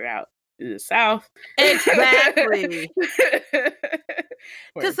probably did grow out in the South. Exactly.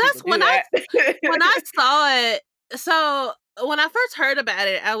 Because that's when I saw it. So when I first heard about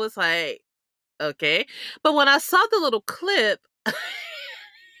it, I was like, okay. But when I saw the little clip,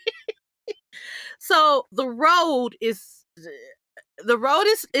 so the road is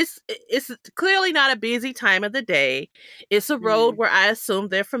clearly not a busy time of the day. It's a road where I assume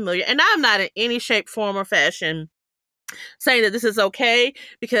they're familiar. And I'm not in any shape, form, or fashion saying that this is okay,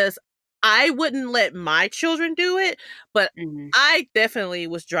 because I wouldn't let my children do it, but I definitely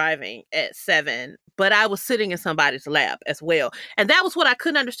was driving at 7, but I was sitting in somebody's lap as well. And that was what I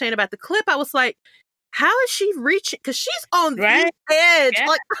couldn't understand about the clip. I was like, how is she reaching? Because she's on the edge. Yeah.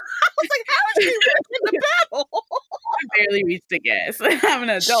 Like, I was like, how is she reaching the pedal? I barely reached the gas. I'm an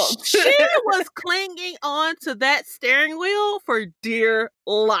adult. She was clinging on to that steering wheel for dear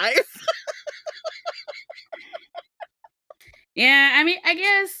life. Yeah, I mean, I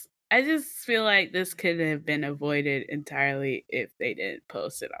guess I just feel like this could have been avoided entirely if they didn't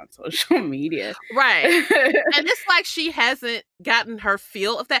post it on social media. Right. And it's like she hasn't gotten her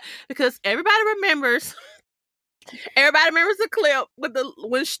feel of that, because everybody remembers Everybody remembers the clip with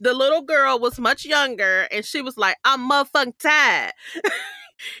the little girl was much younger and she was like, "I'm motherfucking tired,"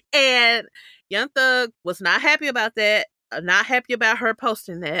 and Young Thug was not happy about that. Not happy about her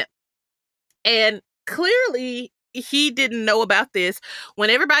posting that, and clearly he didn't know about this. When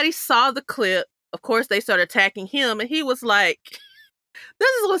everybody saw the clip, of course they started attacking him, and he was like, "This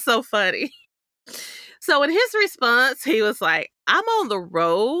is what's so funny." So in his response, he was like, "I'm on the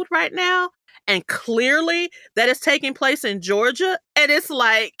road right now, and clearly that is taking place in Georgia." And it's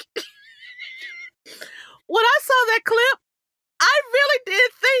like, when I saw that clip, I really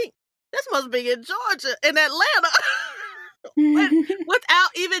did think this must be in Georgia, in Atlanta. Without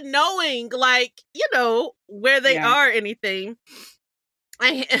even knowing, like, where they are or anything.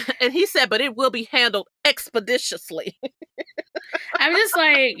 And he said, "But it will be handled expeditiously." I'm just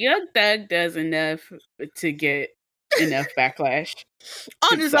like, Young Thug does enough to get enough backlash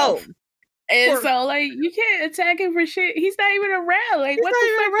on his own. And so, like, you can't attack him for shit. He's not even around. Like, what the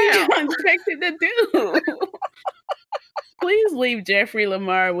fuck are you expected to do? Please leave Jeffrey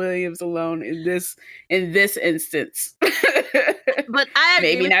Lamar Williams alone in this instance. But I agree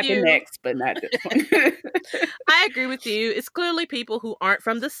maybe with not you. The next, but not this one. I agree with you. It's clearly people who aren't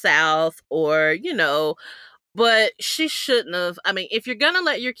from the South, or but she shouldn't have. I mean, if you're gonna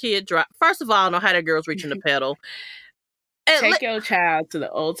let your kid drive, first of all, I know how that girl's reaching the pedal. Take your child to the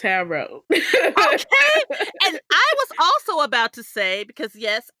Old Town Road. Okay. And I was also about to say, because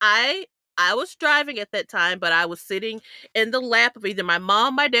yes, I was driving at that time, but I was sitting in the lap of either my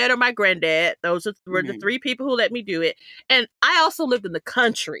mom, my dad, or my granddad. Those were the three people who let me do it. And I also lived in the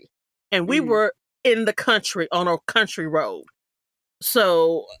country, and we were in the country on a country road.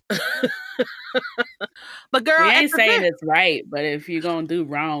 So, but girl, we ain't saying it's right, but if you're gonna do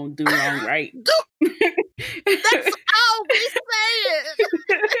wrong right. That's all we saying.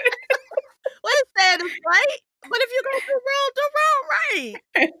 We saying it's right, but if you're gonna do wrong right.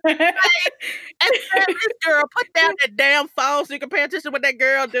 And this girl, put down that damn phone so you can pay attention to what that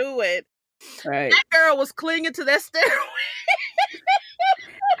girl doing. Right. That girl was clinging to that stairway.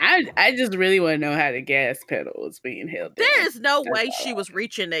 I just really want to know how the gas pedal was being held down. There is no way she was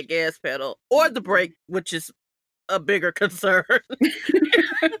reaching that gas pedal or the brake, which is a bigger concern.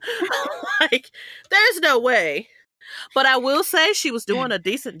 Like, there's no way. But I will say she was doing a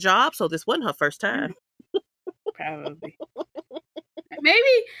decent job, so this wasn't her first time. Probably.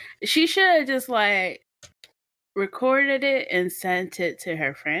 Maybe she should have just like recorded it and sent it to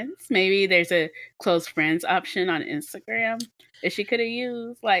her friends. Maybe there's a close friends option on Instagram that she could have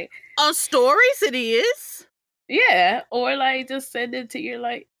used. Like on stories, it is. Yeah, or like just send it to your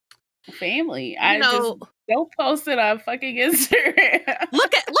like family. Just don't post it on fucking Instagram.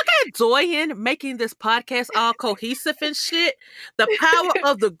 Look at Zoyan making this podcast all cohesive and shit. The power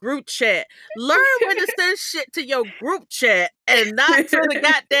of the group chat. Learn when to send shit to your group chat and not to the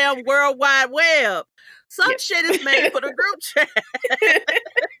goddamn World Wide Web. Some shit is made for the group chat.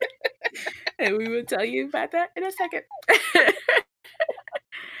 And we will tell you about that in a second.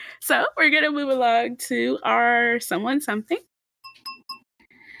 So we're going to move along to our Someone Something.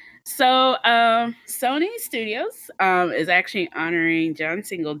 So Sony Studios is actually honoring John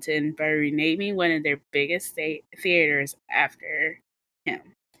Singleton by renaming one of their biggest theaters after him.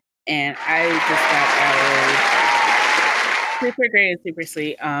 And I just thought that was super great and super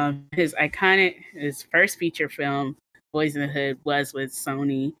sweet. His first feature film, Boys in the Hood, was with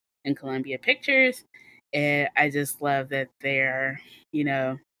Sony and Columbia Pictures. And I just love that they're,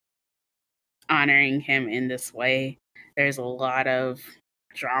 honoring him in this way. There's a lot of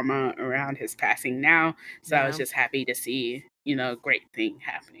drama around his passing now, so I was just happy to see a great thing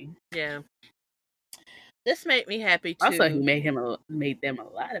happening. This made me happy too. Also, he made them a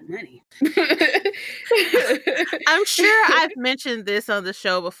lot of money. I'm sure I've mentioned this on the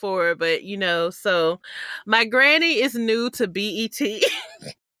show before, but so my granny is new to BET.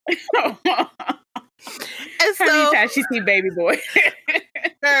 And so, how many times she see Baby Boy?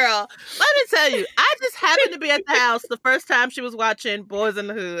 Girl, let me tell you, I just happened to be at the house the first time she was watching Boys in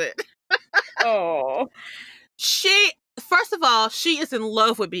the Hood. Oh. First of all, she is in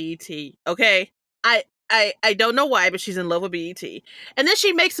love with BET, okay? I don't know why, but she's in love with BET. And then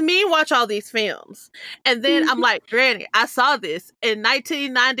she makes me watch all these films. And then I'm like, Granny, I saw this in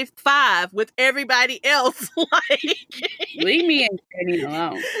 1995 with everybody else. Like, leave me and Granny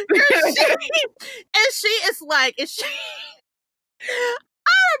alone. And she is like,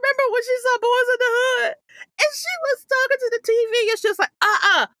 I remember when she saw Boys in the Hood, and she was talking to the TV, and she was like,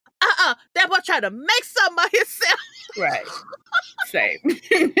 that boy tried to make something of himself. Right. Same.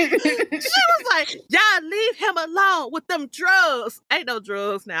 She was like, y'all leave him alone with them drugs. Ain't no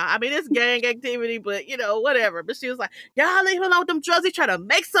drugs now. I mean, it's gang activity, but whatever. But she was like, y'all leave him alone with them drugs. He trying to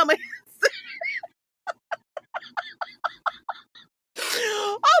make some of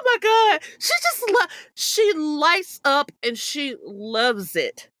Oh my God. She lights up and she loves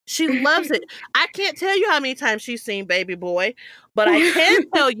it. She loves it. I can't tell you how many times she's seen Baby Boy, but I can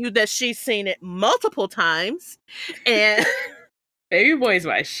tell you that she's seen it multiple times. And Baby Boy's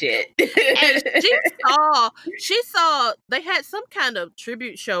my shit. and she saw they had some kind of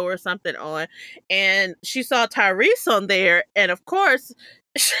tribute show or something on, and she saw Tyrese on there, and of course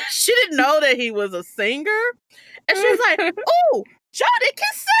she didn't know that he was a singer, and she was like, "Oh, Johnny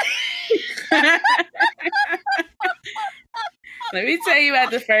can sing." Let me tell you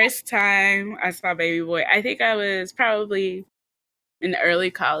about the first time I saw Baby Boy. I think I was probably in early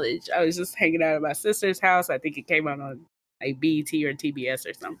college. I was just hanging out at my sister's house. I think it came out on like BET or TBS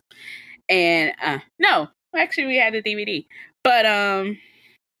or something. And no, actually we had a DVD. But I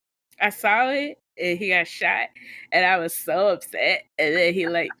saw it and he got shot and I was so upset. And then he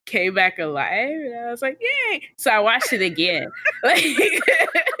like came back alive and I was like, yay. So I watched it again. Like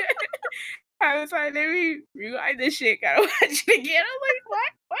I was like, let me rewind this shit. Gotta watch it again. I was like,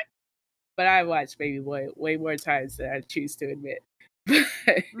 what? But I watched Baby Boy way more times than I choose to admit.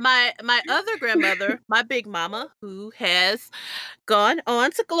 My other grandmother, my big mama, who has gone on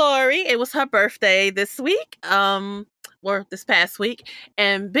to glory. It was her birthday this week, or this past week,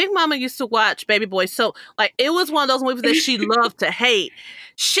 and Big Mama used to watch Baby Boy. So like it was one of those movies that she loved to hate.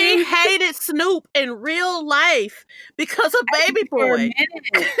 She hated Snoop in real life because of Baby Boy.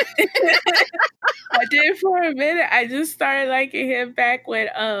 I did for a minute. I just started liking him back when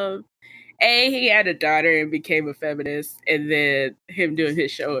he had a daughter and became a feminist, and then him doing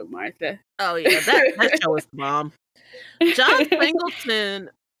his show with Martha. Oh yeah, that show was bomb. John Singleton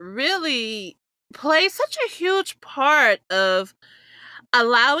really plays such a huge part of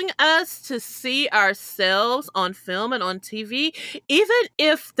allowing us to see ourselves on film and on TV, even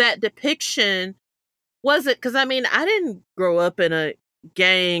if that depiction wasn't, because I mean, I didn't grow up in a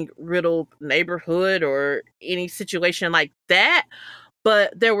gang-riddled neighborhood or any situation like that,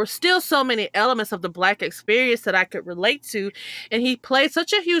 but there were still so many elements of the Black experience that I could relate to, and he played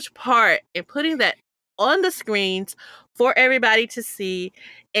such a huge part in putting that on the screens for everybody to see.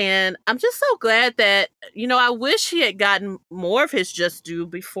 And I'm just so glad that, I wish he had gotten more of his just due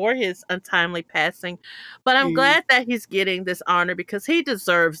before his untimely passing, but I'm glad that he's getting this honor because he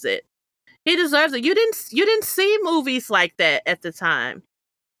deserves it. He deserves it. You didn't see movies like that at the time,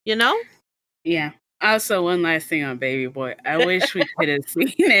 Yeah. Also, one last thing on Baby Boy. I wish we could have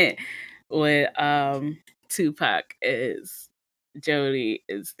seen it with Tupac as Jody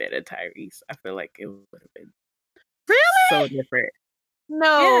instead of Tyrese. I feel like it would have been so different.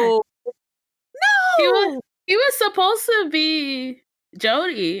 No. Yeah. No. He was supposed to be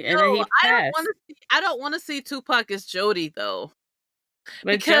Jody, and then he passed. I don't want to see Tupac as Jody though.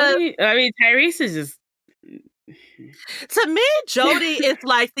 But Jody, I mean, Tyrese is just. To me, Jody is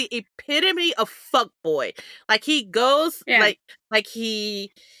like the epitome of fuckboy. Like he goes, like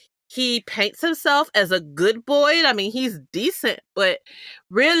he paints himself as a good boy. I mean, he's decent, but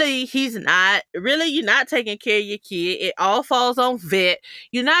really, he's not. Really, you're not taking care of your kid. It all falls on vet.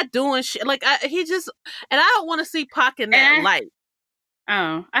 You're not doing shit. Like and I don't want to see Pac in that light.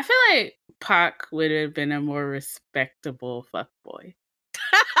 Oh, I feel like Pac would have been a more respectable fuckboy.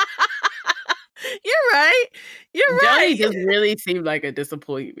 You're right. Johnny just really seemed like a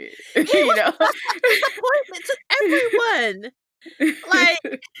disappointment. He was a disappointment to everyone. Like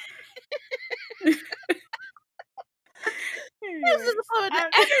he was a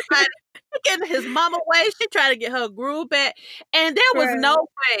disappointment to everybody. Getting his mama way, she tried to get her groove back, and there was no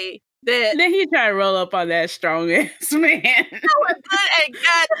way that. Then he tried to roll up on that strong ass man. That was good and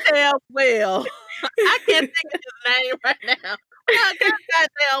goddamn well. I can't think of his name right now.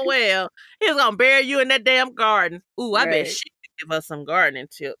 Goddamn well. He was gonna bury you in that damn garden. Ooh, I bet she could give us some gardening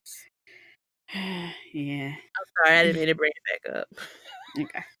tips. Yeah. I'm sorry, I didn't mean to bring it back up.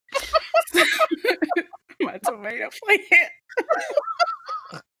 Okay. My tomato plant.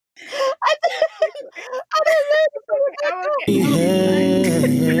 I didn't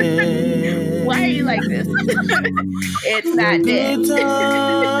mean to. Why are you like this? It's not dead.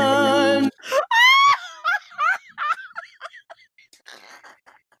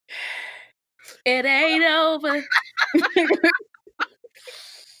 It ain't over.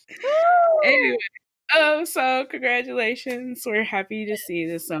 Anyway, so congratulations. We're happy to see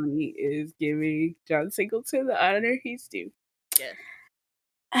that Sony is giving John Singleton the honor he's due.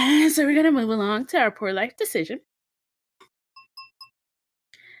 Yes. So we're gonna move along to our poor life decision.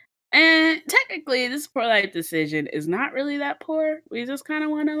 And technically, this poor life decision is not really that poor. We just kind of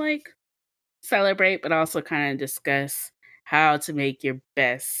want to like celebrate, but also kind of discuss how to make your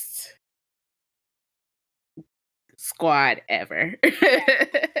best squad ever.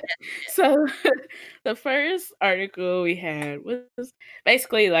 So the first article we had was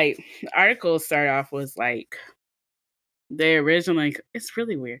basically like the article started off was like they originally, it's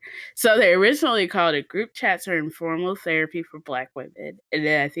really weird. So they originally called it group chats are informal therapy for Black women. And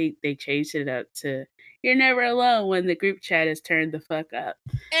then I think they changed it up to you're never alone when the group chat is turned the fuck up.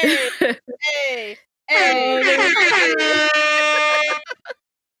 Hey, hey.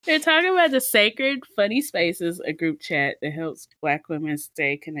 They're talking about the sacred funny spaces, a group chat that helps Black women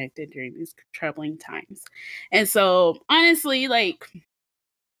stay connected during these troubling times. And so honestly, like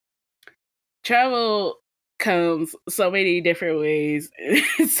travel comes so many different ways,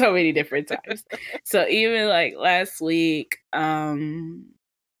 so many different times. So even like last week, you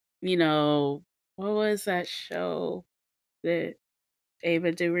know, what was that show that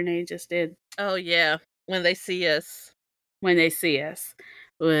Ava DuVernay just did? Oh yeah, When They See Us. When They See Us,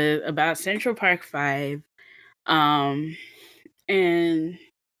 was about Central Park 5. And you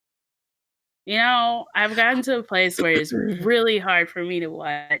know, I've gotten to a place where it's really hard for me to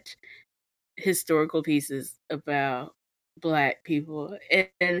watch historical pieces about Black people.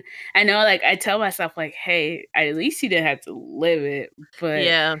 And I know like I tell myself like, hey, at least you didn't have to live it, but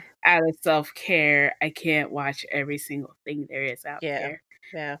Yeah, out of self-care, I can't watch every single thing there is out there.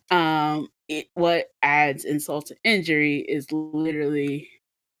 yeah. What adds insult to injury is literally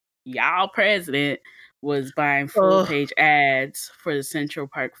y'all president was buying full page ads for the Central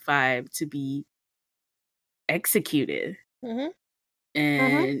Park 5 to be executed.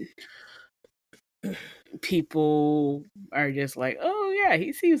 And people are just like, oh yeah,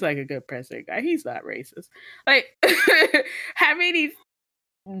 he seems like a good president guy. He's not racist. Like, how many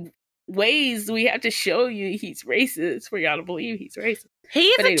ways do we have to show you he's racist for y'all to believe he's racist?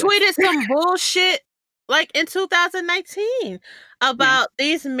 He even tweeted some bullshit like in 2019 about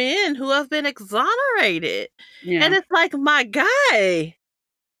these men who have been exonerated. Yeah. And it's like, my guy.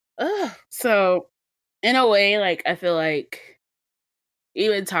 Ugh. So in a way, like I feel like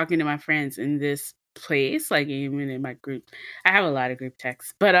even talking to my friends in this place, like even in my group, I have a lot of group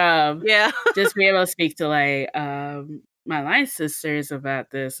texts, but yeah, just be able to speak to like my line sisters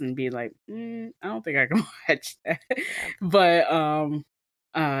about this and be like, I don't think I can watch that. But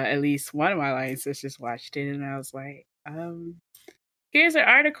at least one of my line sisters watched it, and I was like, here's an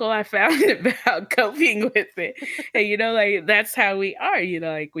article I found about coping with it. And, you know, like, that's how we are. You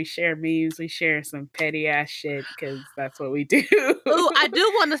know, like, we share memes, we share some petty ass shit because that's what we do. Oh, I do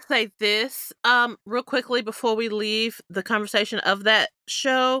want to say this real quickly before we leave the conversation of that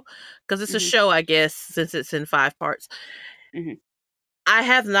show, because it's a show, I guess, since it's in 5 parts. I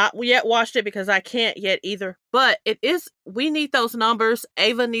have not yet watched it because I can't yet either, but we need those numbers.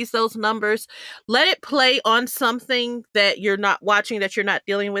 Ava needs those numbers. Let it play on something that you're not watching, that you're not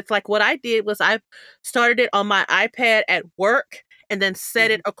dealing with. Like what I did was I started it on my iPad at work and then set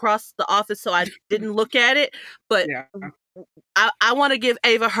it across the office so I didn't look at it. But I want to give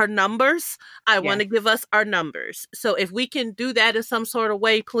Ava her numbers. I want to give us our numbers. So if we can do that in some sort of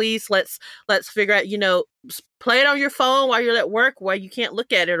way, please, let's figure out, you know, play it on your phone while you're at work, while you can't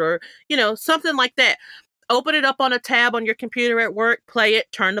look at it, or, you know, something like that. Open it up on a tab on your computer at work, play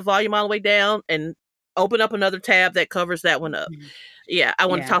it, turn the volume all the way down, and open up another tab that covers that one up. Yeah, I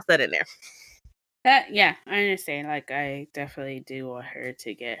want to toss that in there. I understand. Like, I definitely do want her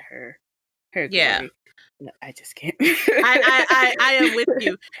to get her glory. I just can't. I am with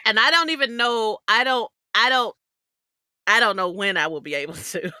you, and I don't even know. I don't know when I will be able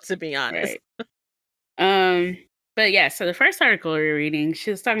to be honest. Right. But yeah. So the first article we were reading,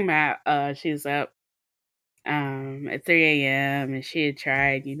 she was talking about she was up at 3 a.m. and she had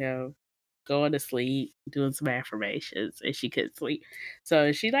tried, you know, going to sleep, doing some affirmations, and she couldn't sleep.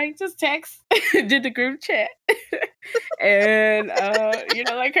 So she like just did the group chat. And you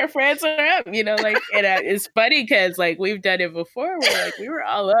know, like her friends are up, you know, like, and it's funny because like we've done it before where like we were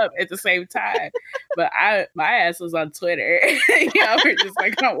all up at the same time, but my ass was on Twitter. You know, we're just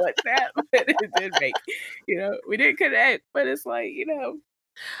like on WhatsApp, but it didn't make, you know, we didn't connect, but it's like, you know,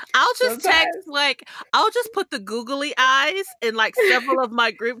 I'll just text, like, I'll just put the googly eyes in like several of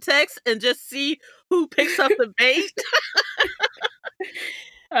my group texts and just see who picks up the bait.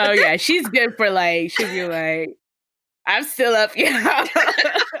 Oh yeah, she's good for like, she'll be like, I'm still up, yeah. I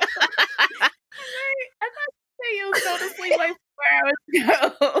thought you was going to sleep like 4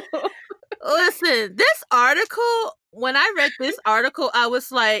 hours ago. Listen, this article, when I read this article, I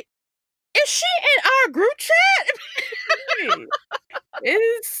was like, Is she in our group chat? It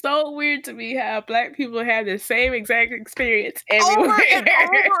is so weird to me how Black people have the same exact experience everywhere. Over and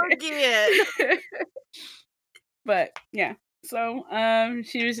over again. But yeah. So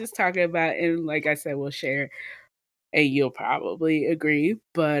she was just talking about, and like I said, we'll share, and you'll probably agree,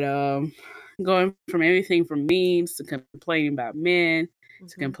 but going from everything from memes to complaining about men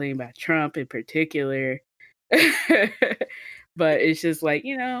to complaining about Trump in particular. But it's just like,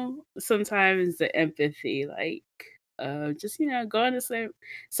 sometimes the empathy, like just going to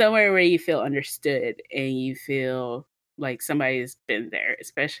somewhere where you feel understood and you feel like somebody's been there,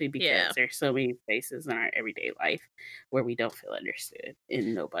 especially because there's so many spaces in our everyday life where we don't feel understood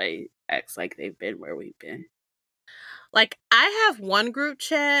and nobody acts like they've been where we've been. Like, I have one group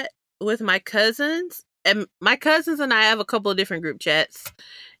chat with my cousins, and my cousins and I have a couple of different group chats.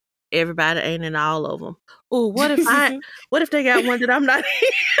 Everybody ain't in all of them. Oh, what if they got one that I'm not in?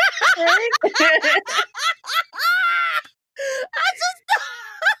 I just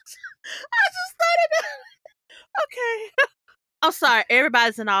thought of that. Okay. I'm sorry.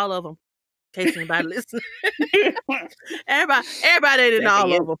 Everybody's in all of them. In case anybody listening. Everybody ain't in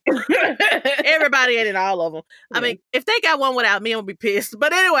all of them. Everybody ain't in all of them. Yeah. I mean, if they got one without me, I'm gonna be pissed.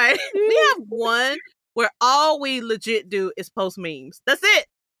 But anyway, we have one where all we legit do is post memes. That's it.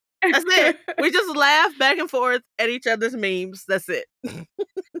 That's it. We just laugh back and forth at each other's memes. That's it. And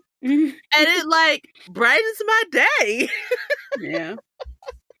it like brightens my day. Yeah.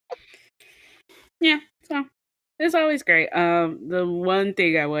 Yeah. So it's always great. The one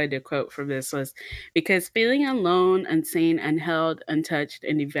thing I wanted to quote from this was, because feeling alone, unseen, unheld, untouched,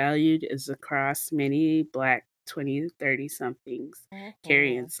 and devalued is a cross many Black 20 to 30 somethings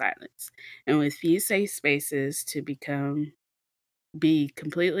carry in silence. And with few safe spaces to be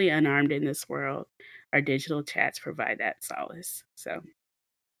completely unarmed in this world, our digital chats provide that solace. So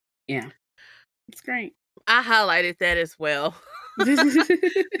yeah, it's great. I highlighted that as well.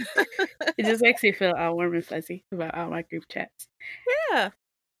 It just makes me feel all warm and fuzzy about all my group chats. Yeah.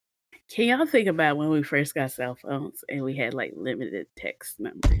 Can y'all think about when we first got cell phones and we had like limited text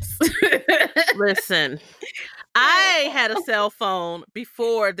numbers? Listen, I had a cell phone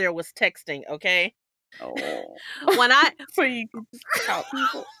before there was texting, okay? Oh. So you can just call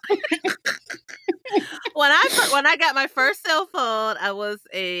people. When I got my first cell phone, I was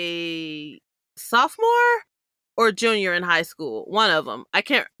a sophomore or junior in high school. One of them. I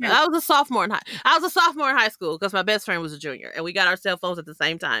was a sophomore in high school because my best friend was a junior, and we got our cell phones at the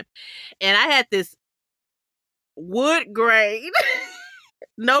same time. And I had this wood grain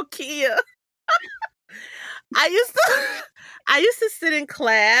Nokia. I used to sit in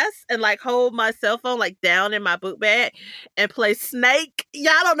class and like hold my cell phone like down in my book bag and play Snake.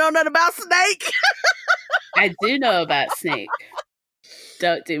 Y'all don't know nothing about Snake. I do know about Snake.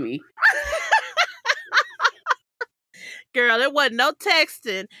 Don't do me. Girl, there wasn't no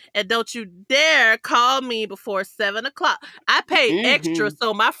texting, and don't you dare call me before 7 o'clock. I paid extra,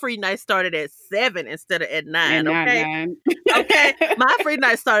 so my free night started at 7 instead of at 9. Okay, okay. My free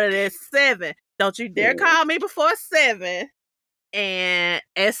night started at 7. Don't you dare call me before 7. And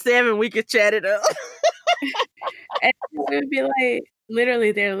at 7, we could chat it up. And it would be like,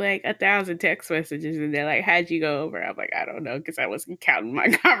 literally, they're like 1,000 text messages, and they're like, "How'd you go over?" I'm like, "I don't know, because I wasn't counting my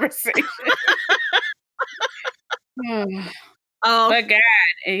conversation." But God,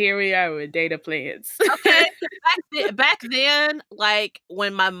 and here we are with data plans. Okay, back then, like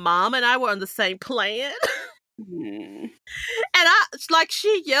when my mom and I were on the same plan, and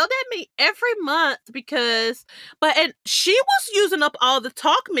she yelled at me every month and she was using up all the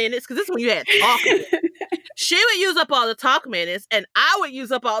talk minutes, because this is when you had talk minutes. She would use up all the talk minutes, and I would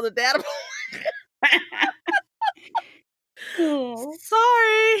use up all the data.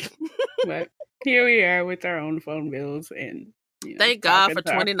 Sorry. But here we are with our own phone bills, and thank God for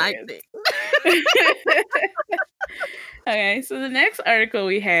 2019. Okay, so the next article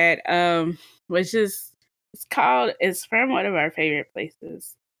we had was just it's from one of our favorite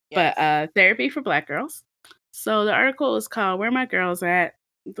places, but Therapy for Black Girls. So the article is called "Where My Girls At?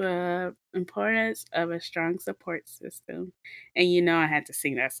 The Importance of a Strong Support System." And I had to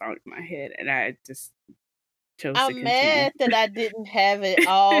sing that song in my head, and I just chose to continue. Mad that I didn't have it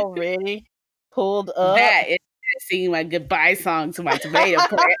already pulled up. That is singing my goodbye song to my tomato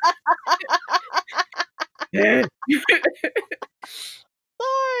plant. Sorry.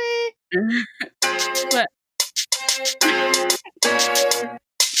 But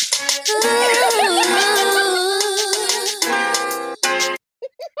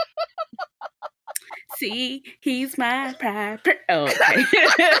see, he's my pride. Oh, okay.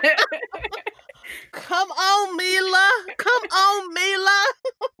 Come on, Mila. Come on, Mila.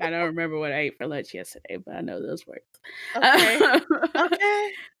 I don't remember what I ate for lunch yesterday, but I know those words. Okay.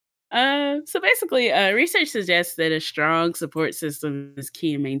 Okay. So basically, research suggests that a strong support system is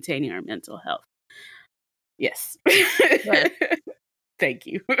key in maintaining our mental health. Yes. Thank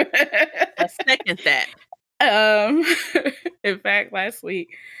you. I second that. In fact, last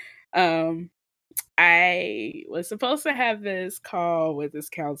week, I was supposed to have this call with this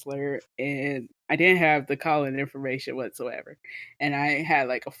counselor, and I didn't have the call-in information whatsoever. And I had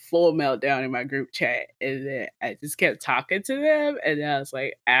like a full meltdown in my group chat, and then I just kept talking to them. And then I was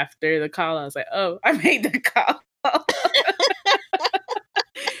like, after the call, I was like, "Oh, I made the call."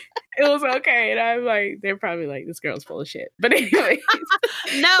 It was okay, and I'm like, they're probably like, this girl's full of shit. But anyways,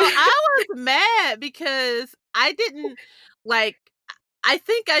 No, I was mad because I didn't like. I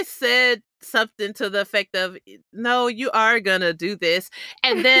think I said something to the effect of, "No, you are gonna do this,"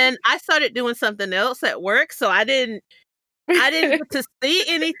 and then I started doing something else at work, so I didn't get to see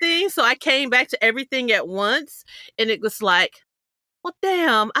anything. So I came back to everything at once, and it was like, well,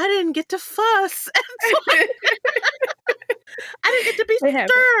 damn, I didn't get to fuss. I didn't get to be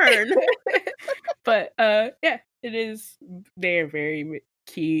stern. But yeah, it is. They're very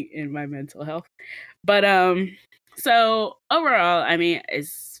key in my mental health. But so overall, I mean,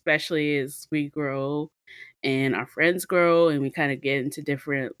 especially as we grow and our friends grow and we kind of get into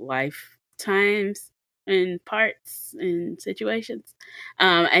different lifetimes and parts and situations,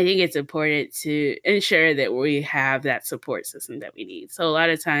 I think it's important to ensure that we have that support system that we need. So a lot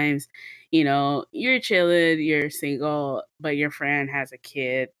of times, you know, you're chilling, you're single, but your friend has a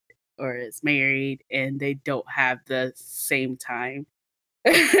kid or is married and they don't have the same time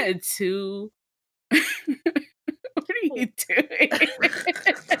to what are you doing?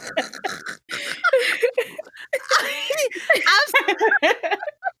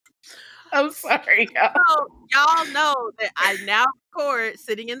 I'm sorry, y'all. So, y'all know that I now record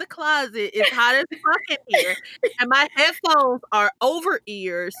sitting in the closet. It's hot as fuck in here, and my headphones are over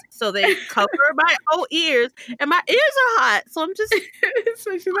ears, so they cover my whole ears, and my ears are hot. So I'm just,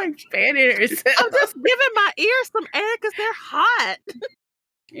 so she's like fanning herself. I'm just giving my ears some air because they're hot.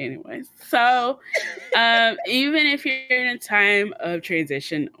 Anyways, so even if you're in a time of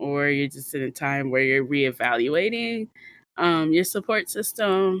transition or you're just in a time where you're reevaluating your support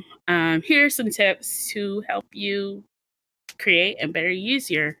system, here are some tips to help you create and better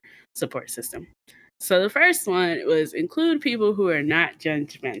use your support system. So the first one was include people who are not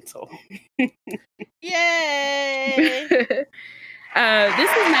judgmental. Yay! This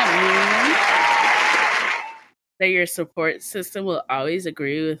does not mean that your support system will always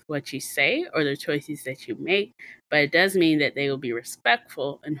agree with what you say or the choices that you make, but it does mean that they will be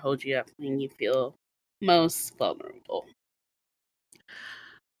respectful and hold you up when you feel most vulnerable.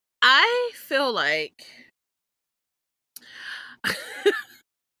 I feel like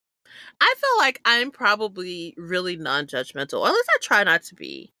I'm probably really non-judgmental. Or at least I try not to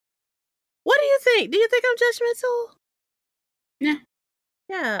be. What do you think? Do you think I'm judgmental? Yeah.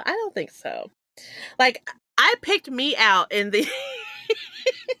 Yeah, I don't think so. Like, I picked me out in the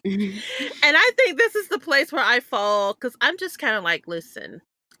and I think this is the place where I fall because I'm just kind of like, listen,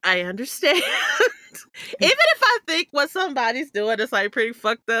 I understand. Even if I think what somebody's doing is like pretty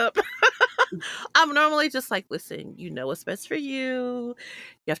fucked up, I'm normally just like, listen, you know what's best for you.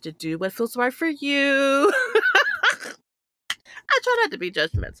 You have to do what feels right for you. I try not to be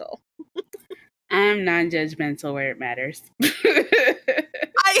judgmental. I'm non-judgmental where it matters.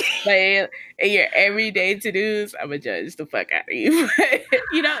 But in your everyday to-dos, I'm gonna judge the fuck out of you.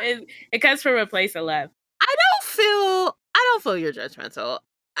 You know, it comes from a place of love. I don't feel you're judgmental.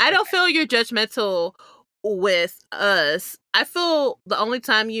 I don't feel you're judgmental with us. I feel the only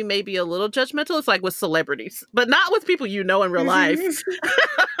time you may be a little judgmental is like with celebrities, but not with people you know in real life. Like,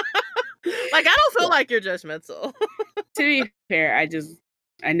 I don't feel like you're judgmental. To be fair,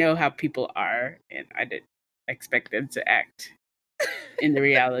 I know how people are, and I didn't expect them to act in the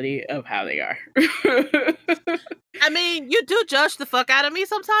reality of how they are. I mean, you do judge the fuck out of me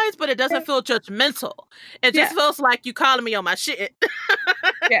sometimes, but it doesn't feel judgmental. It just feels like you calling me on my shit.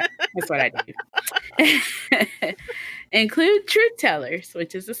 Yeah, that's what I do. Include truth tellers,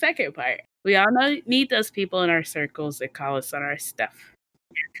 which is the second part. We all need those people in our circles that call us on our stuff.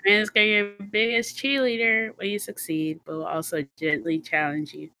 Your friends are your biggest cheerleader when you succeed, but will also gently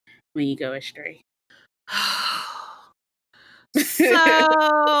challenge you when you go astray.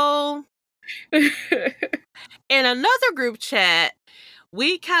 So, in another group chat,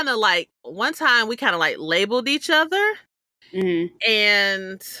 we kind of like, one time we kind of like labeled each other. Mm-hmm.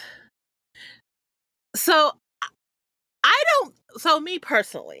 And so me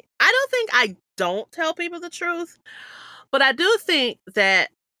personally, I don't think I don't tell people the truth. But I do think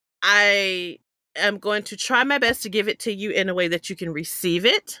that I am going to try my best to give it to you in a way that you can receive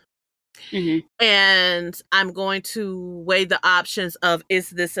it. Mhm. And I'm going to weigh the options of,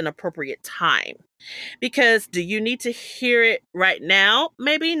 is this an appropriate time? Because do you need to hear it right now?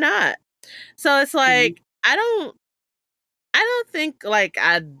 Maybe not. So it's like, I don't think like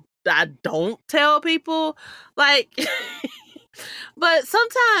I don't tell people like but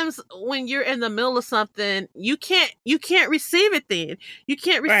sometimes when you're in the middle of something, you can't receive it then. You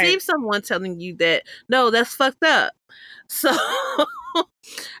can't receive Right. someone telling you that, no, that's fucked up. So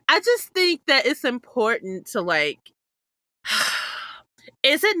I just think that it's important to like,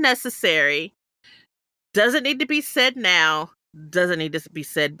 is it necessary? Does it need to be said now? Does it need to be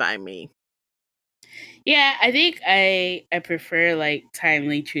said by me? Yeah, I think I prefer like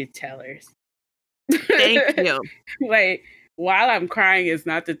timely truth tellers. Thank you. Like, while I'm crying is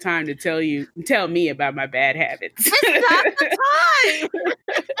not the time to tell me about my bad habits. It's not the time.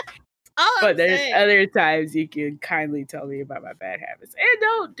 But there's other times you can kindly tell me about my bad habits. And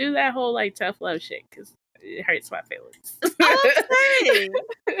don't do that whole like tough love shit, because it hurts my feelings. That's all I'm saying.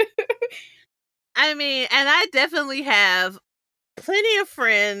 I mean, and I definitely have plenty of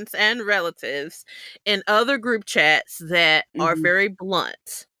friends and relatives in other group chats that are very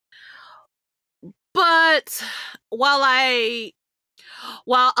blunt. But while a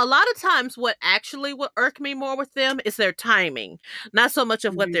lot of times what actually would irk me more with them is their timing, not so much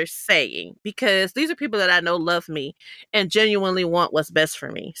of what they're saying, because these are people that I know love me and genuinely want what's best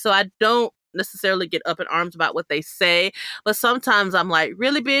for me. So I don't necessarily get up in arms about what they say, but sometimes I'm like,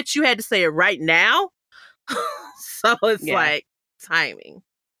 really, bitch, you had to say it right now? So it's like timing.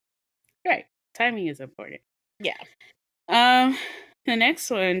 Right. Timing is important. Yeah. The next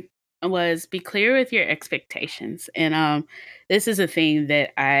one was be clear with your expectations. And this is a thing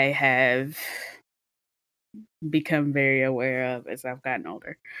that I have become very aware of as I've gotten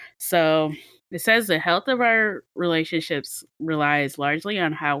older. So it says the health of our relationships relies largely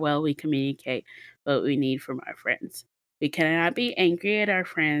on how well we communicate what we need from our friends. We cannot be angry at our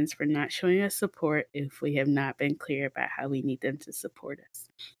friends for not showing us support if we have not been clear about how we need them to support us.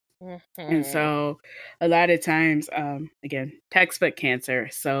 And so a lot of times, again, textbook cancer.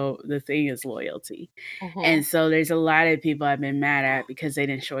 So the thing is loyalty. And so there's a lot of people I've been mad at because they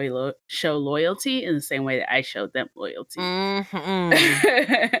didn't show loyalty in the same way that I showed them loyalty. And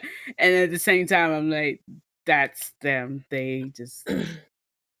at the same time, I'm like, that's them. They just,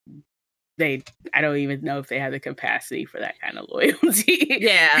 I don't even know if they have the capacity for that kind of loyalty.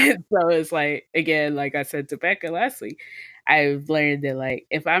 Yeah. So it's like, again, like I said to Becca last week, I've learned that like,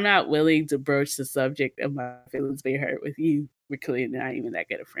 if I'm not willing to broach the subject of my feelings being hurt with you, we're clearly not even that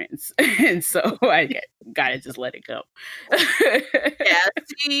good of friends. And so I gotta just let it go. Yeah,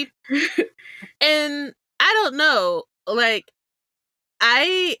 see, and I don't know, like,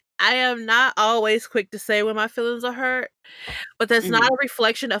 I am not always quick to say when my feelings are hurt, but that's not a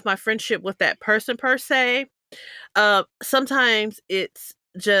reflection of my friendship with that person per se. Sometimes it's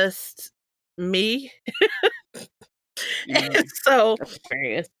just me. And so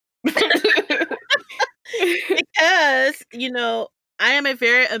because, I am a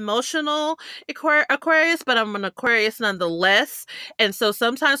very emotional Aquarius, but I'm an Aquarius nonetheless. And so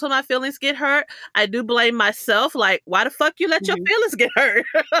sometimes when my feelings get hurt, I do blame myself. Like, why the fuck you let your feelings get hurt?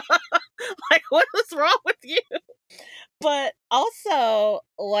 Like, what is wrong with you? But also,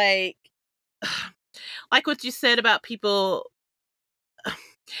 like what you said about people,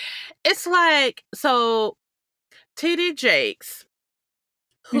 it's like, so TD Jakes,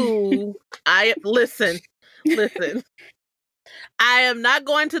 who listen, I am not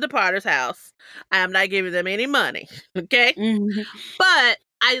going to the Potter's house. I am not giving them any money. Okay. But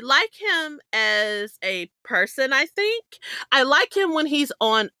I like him as a person, I think. I like him when he's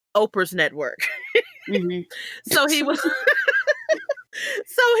on Oprah's network. So he was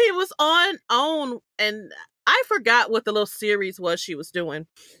on OWN, and I forgot what the little series was she was doing.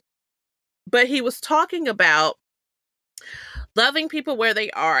 But he was talking about loving people where they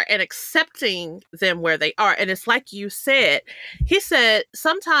are and accepting them where they are. And it's like you said, he said,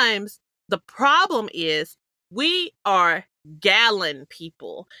 sometimes the problem is we are gallon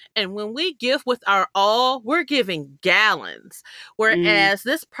people. And when we give with our all, we're giving gallons. Whereas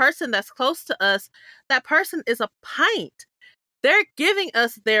this person that's close to us, that person is a pint. They're giving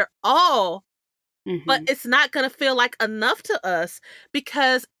us their all, but it's not going to feel like enough to us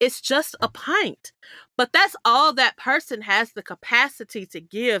because it's just a pint. But that's all that person has the capacity to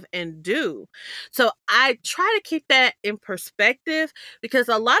give and do. So I try to keep that in perspective, because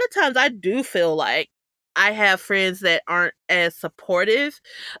a lot of times I do feel like I have friends that aren't as supportive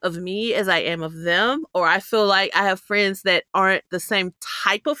of me as I am of them, or I feel like I have friends that aren't the same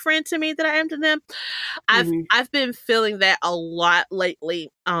type of friend to me that I am to them. Mhm. I've been feeling that a lot lately.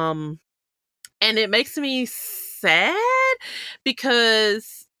 And it makes me sad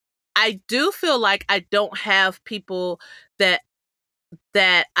because I do feel like I don't have people that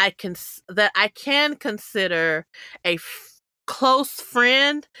that I can consider a close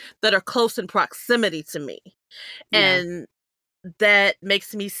friend that are close in proximity to me. Yeah. And that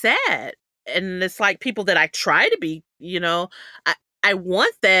makes me sad. And it's like people that I try to be, I I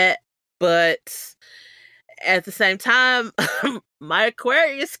want that, but at the same time my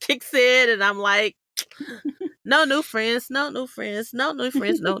Aquarius kicks in and I'm like, no new friends, no new friends, no new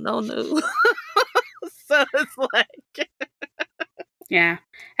friends, no new. So it's like, Yeah.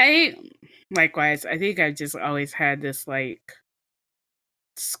 I likewise, I think I've just always had this like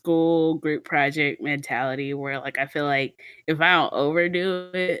school group project mentality where like I feel like if I don't overdo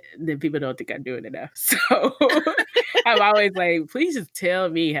it, then people don't think I'm doing enough. So I'm always like, please just tell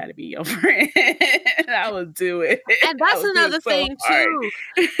me how to be your friend. I will do it. and I that's will do it another so thing hard.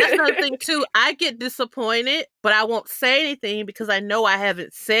 too. That's another thing too. I get disappointed, but I won't say anything because I know I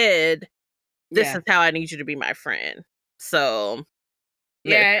haven't said this Yeah. is how I need you to be my friend. So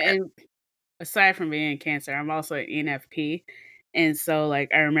there's Yeah. that. And aside from being Cancer, I'm also an ENFP. And so like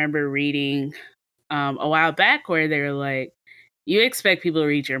I remember reading a while back where they were like, you expect people to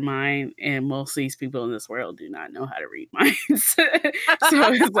read your mind, and most of these people in this world do not know how to read minds. So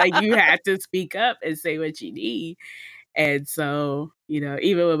it's like you have to speak up and say what you need. And so,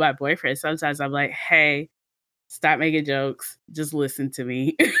 even with my boyfriend, sometimes I'm like, hey, stop making jokes. Just listen to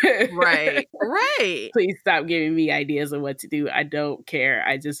me. Right. Right. Please stop giving me ideas of what to do. I don't care.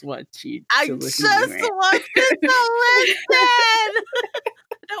 I just want you I to just listen to me. want you to listen.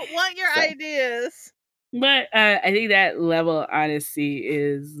 I don't want your So- ideas. But I think that level of honesty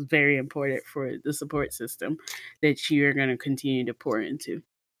is very important for the support system that you're going to continue to pour into,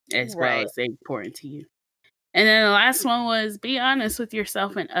 as well Right. as they pour into you. And then the last one was be honest with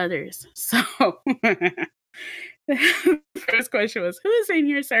yourself and others. So the first question was, who is in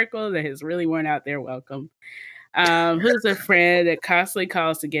your circle that has really worn out their welcome? Who's a friend that constantly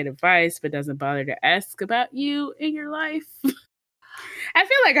calls to get advice but doesn't bother to ask about you in your life? I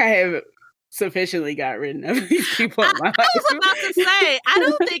feel like I have sufficiently got rid of these people in my life. I was about to say, I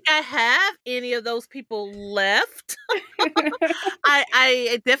don't think I have any of those people left.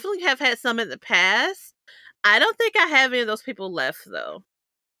 I definitely have had some in the past. I don't think I have any of those people left though.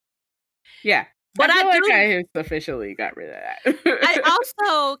 Yeah. But I feel I like do. I have sufficiently got rid of that. I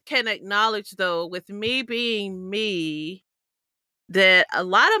also can acknowledge though, with me being me, that a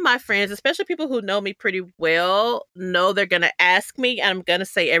lot of my friends, especially people who know me pretty well, know they're going to ask me and I'm going to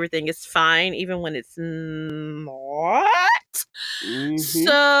say everything is fine even when it's not.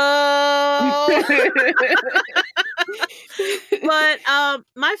 So but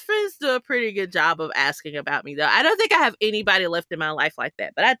my friends do a pretty good job of asking about me though. I don't think I have anybody left in my life like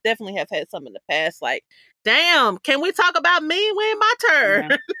that, but I definitely have had some in the past like, damn, can we talk about me when my turn?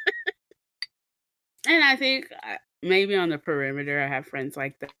 Yeah. And I think maybe on the perimeter, I have friends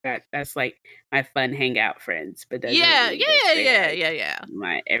like that. That's like my fun hangout friends, but doesn't mean that they're, like,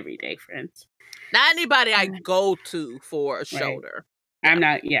 my everyday friends. Not anybody I go to for a shoulder. I'm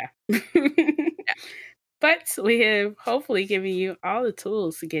not, yeah. But we have hopefully given you all the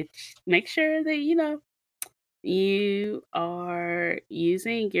tools to make sure that, you are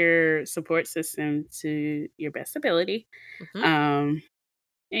using your support system to your best ability. Mhm.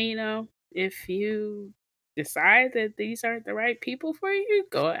 And if you decide that these aren't the right people for you,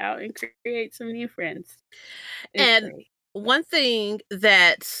 go out and create some new friends. It's And great. one thing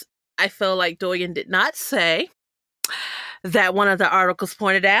that I feel like Doyen did not say that one of the articles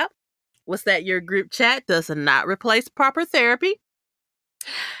pointed out was that your group chat does not replace proper therapy.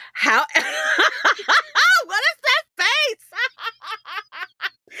 How what is that face?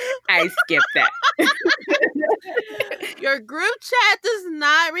 I skipped that. Your group chat does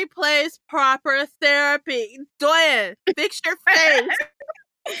not replace proper therapy. Doyen, fix your face.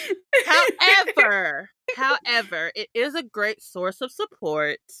 However, it is a great source of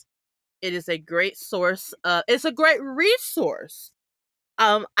support. It is a great source it's a great resource.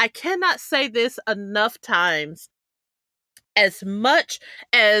 I cannot say this enough times. As much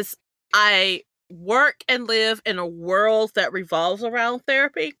as I work and live in a world that revolves around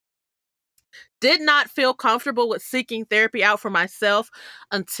therapy, did not feel comfortable with seeking therapy out for myself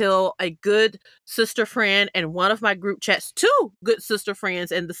until a good sister friend and one of my group chats, two good sister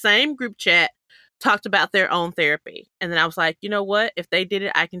friends in the same group chat, talked about their own therapy. And then I was like, you know what? If they did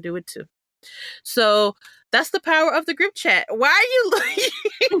it, I can do it too. So that's the power of the group chat. Why are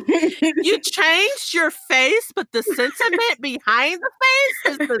you you changed your face, but the sentiment behind the face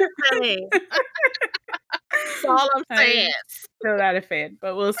is the same. That's all I'm saying. Still not a fan,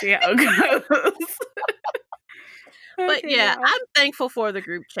 but we'll see how it goes. But yeah, I'm thankful for the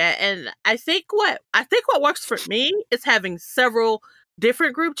group chat, and I think what works for me is having several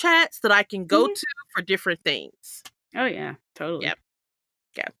different group chats that I can go to for different things. Oh yeah, totally. Yep.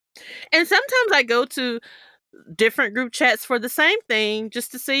 Yeah. And sometimes I go to different group chats for the same thing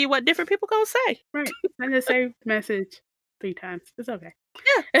just to see what different people gonna say. Right. Send the same message 3 times. It's okay.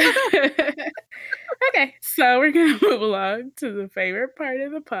 Yeah. Okay, so we're gonna move along to the favorite part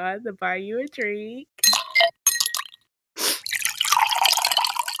of the pod, the buy you a drink.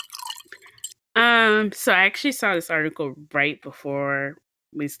 So I actually saw this article right before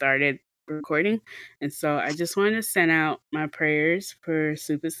we started recording, and so I just wanted to send out my prayers for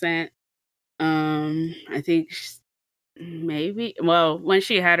Super Scent. I think when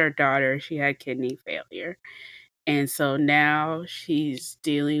she had her daughter, she had kidney failure, and so now she's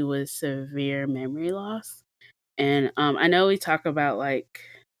dealing with severe memory loss. And I know we talk about like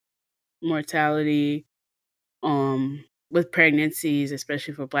mortality with pregnancies,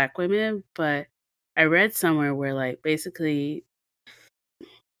 especially for Black women, but I read somewhere where like basically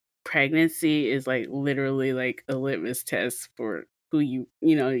pregnancy is like literally like a litmus test for who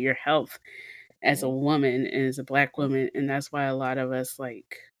your health as a woman and as a Black woman, and that's why a lot of us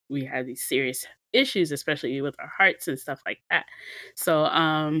like we have these serious issues, especially with our hearts and stuff like that. So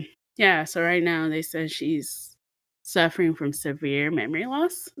so right now they said she's suffering from severe memory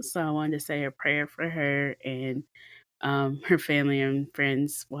loss, so I wanted to say a prayer for her and her family and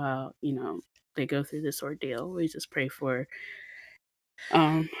friends while they go through this ordeal. We just pray for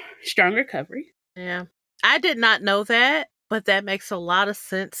strong recovery. Yeah, I did not know that, but that makes a lot of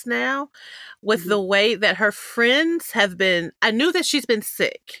sense now with the way that her friends have been. I knew that she's been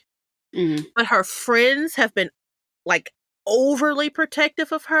sick, but her friends have been like overly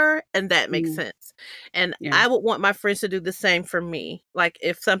protective of her, and that makes sense. And I would want my friends to do the same for me. Like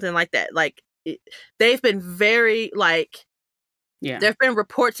if something like that, like they've been very like, there have been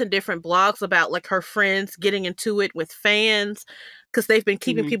reports in different blogs about like her friends getting into it with fans because they've been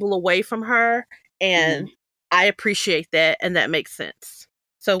keeping people away from her, and I appreciate that, and that makes sense.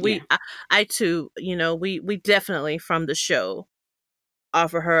 So I too, we definitely from the show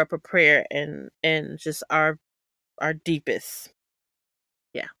offer her up a prayer and just our deepest.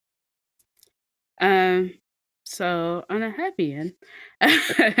 Yeah. So on a happy end,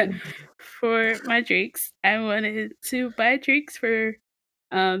 for my drinks, I wanted to buy drinks for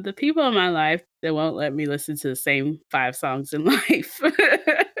the people in my life that won't let me listen to the same 5 songs in life.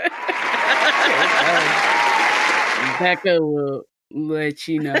 Becca will let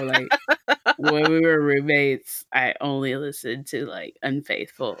you know, like, when we were roommates, I only listened to, like,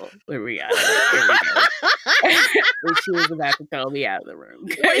 Unfaithful with Rihanna every day. And she was about to throw me out of the room.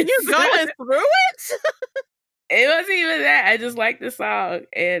 Were you going through it? It wasn't even that. I just like the song,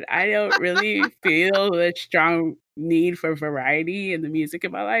 and I don't really feel a strong need for variety in the music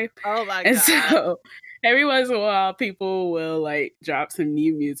in my life. Oh my And God. so every once in a while, people will like drop some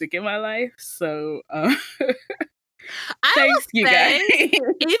new music in my life. So thanks, you guys.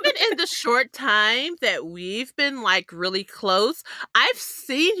 Even in the short time that we've been like really close, I've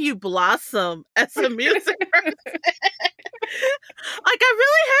seen you blossom as a music person. Like I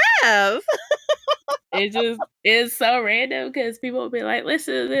really have. It just is so random because people will be like,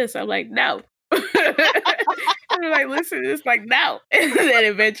 listen to this. I'm like, no. I'm like, listen to this, like, no. And then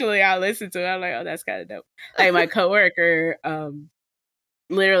eventually I'll listen to it. I'm like, oh, that's kind of dope. Like my coworker,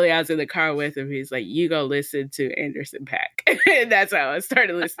 literally I was in the car with him. He's like, you go listen to Anderson .Paak. And that's how I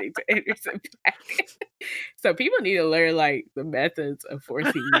started listening to Anderson .Paak. So people need to learn like the methods of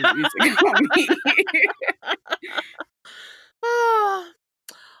forcing new music on me.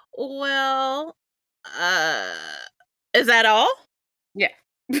 Well, is that all? Yeah.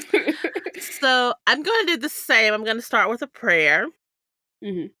 So I'm going to do the same. I'm going to start with a prayer.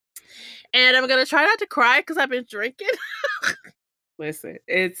 And I'm going to try not to cry because I've been drinking. Listen,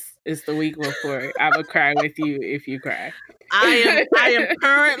 it's the week before. I will cry with you if you cry. I am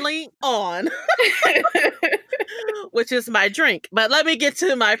currently on, which is my drink. But let me get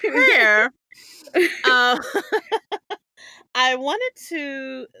to my prayer. I wanted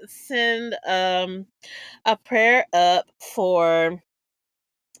to send a prayer up for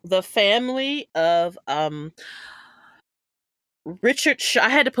the family of Richard Shaw. I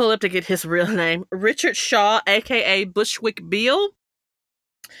had to pull up to get his real name. Richard Shaw, aka Bushwick Bill,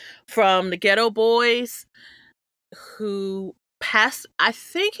 from the Ghetto Boys, who I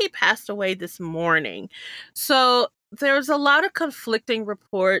think he passed away this morning. So there's a lot of conflicting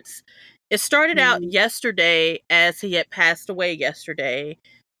reports. It started out yesterday as he had passed away yesterday.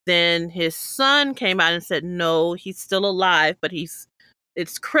 Then his son came out and said, no, he's still alive, but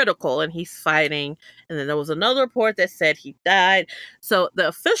it's critical and he's fighting. And then there was another report that said he died. So the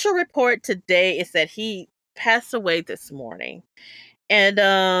official report today is that he passed away this morning.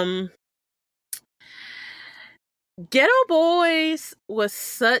 And Ghetto Boys was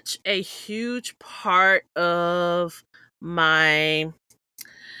such a huge part of my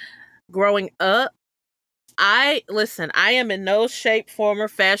growing up. I am in no shape, form, or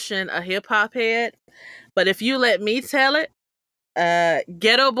fashion a hip hop head, but if you let me tell it,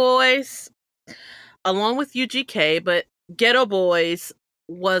 Ghetto Boys, along with UGK, but Ghetto Boys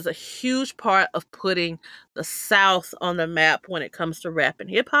was a huge part of putting the South on the map when it comes to rap and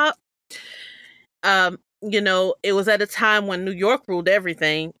hip hop. It was at a time when New York ruled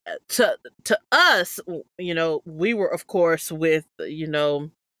everything. To us, we were, of course, with,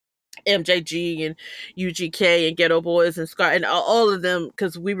 MJG and UGK and Ghetto Boys and Scar and all of them,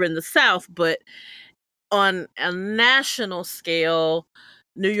 because we were in the South. But on a national scale,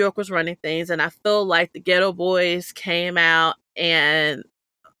 New York was running things, and I feel like the Ghetto Boys came out, and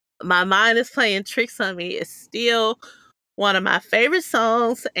My Mind Is Playing Tricks on Me is still one of my favorite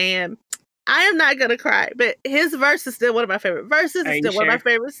songs, and I am not gonna cry, but his verse is still one of my favorite verses. It's still one of my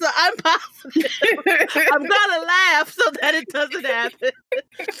favorites. So I'm positive. I'm gonna laugh so that it doesn't happen.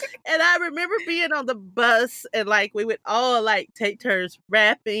 And I remember being on the bus and we would all take turns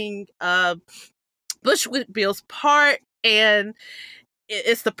rapping Bushwick Bill's part, and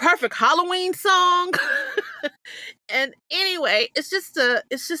it's the perfect Halloween song. And anyway, it's just a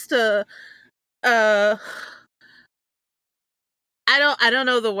I don't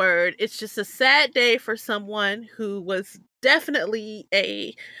know the word. It's just a sad day for someone who was definitely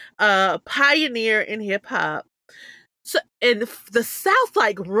a pioneer in hip hop. So, and the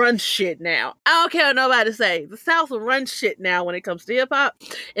South runs shit now. I don't care what nobody say. The South runs shit now when it comes to hip hop,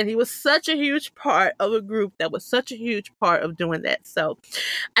 and he was such a huge part of a group that was such a huge part of doing that. So,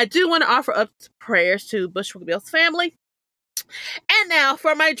 I do want to offer up prayers to Bushwick Bill's family. And now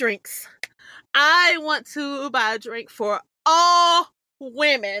for my drinks, I want to buy a drink for all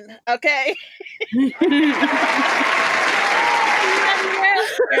women, okay?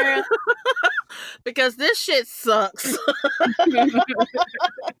 Because this shit sucks.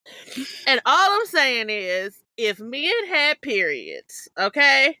 And all I'm saying is, if men had periods,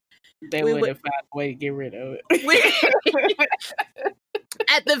 okay? They would have found a way to get rid of it.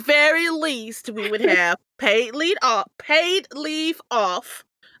 At the very least, we would have paid leave off,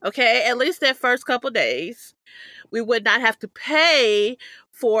 okay? At least that first couple days. We would not have to pay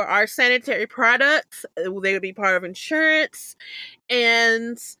for our sanitary products. They would be part of insurance.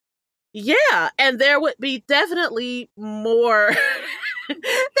 And yeah, and there would be definitely more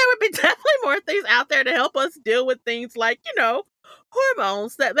things out there to help us deal with things like,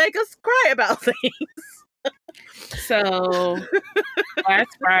 hormones that make us cry about things. So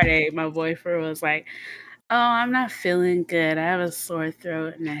last Friday, my boyfriend was like, oh, I'm not feeling good. I have a sore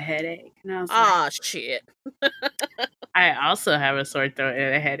throat and a headache. And I was like, shit. I also have a sore throat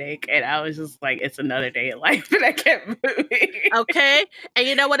and a headache. And I was just like, it's another day of life, and I kept moving. Okay. And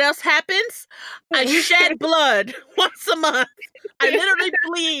you know what else happens? I shed blood once a month. I literally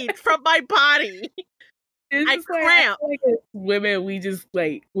bleed from my body. I cramp. As women, we just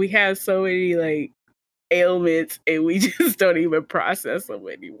we have so many ailments, and we just don't even process them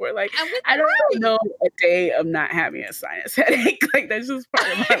anymore. I don't know a day of not having a sinus headache. That's just part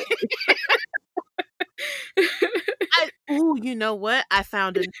of my life. You know what? I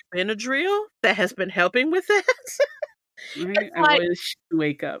found a Benadryl that has been helping with that. I always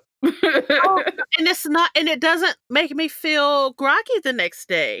wake up. And it doesn't make me feel groggy the next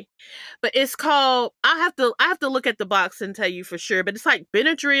day. But it's called, I have to look at the box and tell you for sure, but it's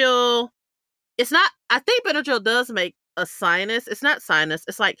Benadryl. It's not, I think Benadryl does make a sinus. It's not sinus.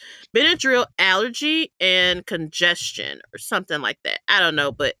 It's Benadryl allergy and congestion or something like that. I don't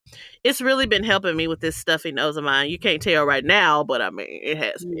know, but it's really been helping me with this stuffy nose of mine. You can't tell right now, but I mean, it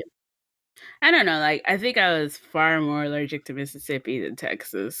has been. I don't know. I think I was far more allergic to Mississippi than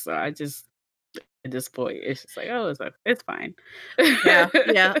Texas. So at this point, it's just it's fine.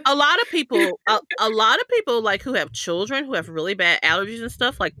 Yeah. A lot of people who have children who have really bad allergies and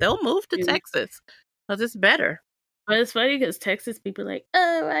stuff, they'll move to Texas because it's better. But it's funny because Texas people are like,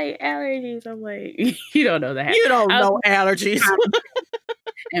 oh, my allergies. I'm like, you don't know that. You don't know allergies.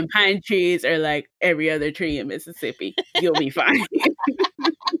 And pine trees are like every other tree in Mississippi. You'll be fine.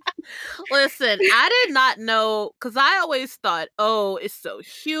 Listen, I did not know, because I always thought, oh, it's so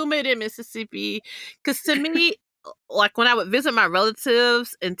humid in Mississippi. Because to me, like when I would visit my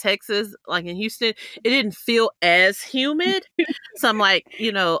relatives in Texas, like in Houston, it didn't feel as humid. So I'm like,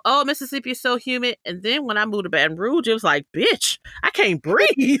 oh, Mississippi is so humid. And then when I moved to Baton Rouge, it was like, bitch, I can't breathe.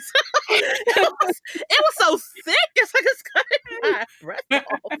 it was so thick. It's like it's cutting my breath off.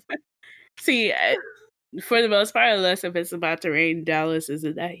 See, for the most part, unless if it's about to rain, Dallas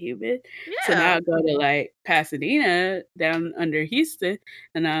isn't that humid. Yeah. So now I go to like Pasadena down under Houston,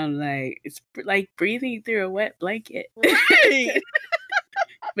 and I'm like, it's like breathing through a wet blanket. Right.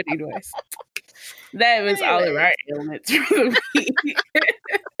 But anyways, that was all of our ailments for the week.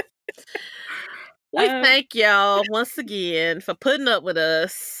 We thank y'all once again for putting up with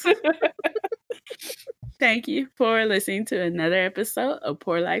us. Thank you for listening to another episode of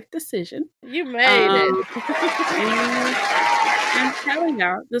Poor Life Decision. You made it. I'm telling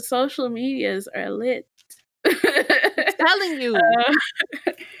y'all, the social medias are lit. I'm telling you.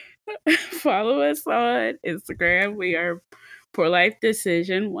 Follow us on Instagram. We are Poor Life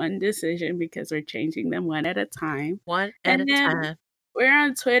Decision, one decision, because we're changing them one at a time. One at a time. We're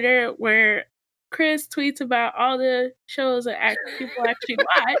on Twitter where Chris tweets about all the shows that people actually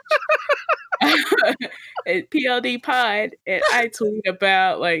watch. At PLD Pod, and I tweet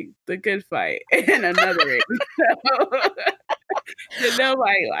about like The Good Fight and another that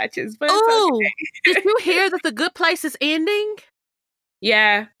nobody watches. But it's okay. Did you hear that The Good Place is ending?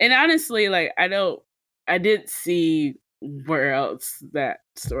 Yeah, and honestly, like I didn't see where else that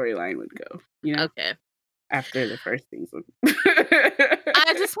storyline would go. Okay. After the first season.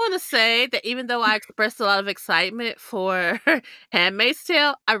 I just want to say that even though I expressed a lot of excitement for Handmaid's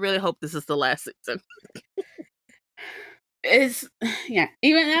Tale, I really hope this is the last season.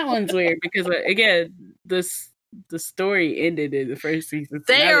 Even that one's weird because again, the story ended in the first season.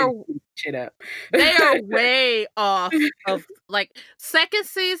 So they are shit up. They are way off of like second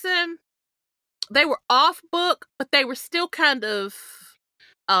season. They were off book, but they were still kind of.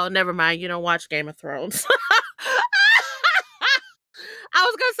 Oh, never mind. You don't watch Game of Thrones. I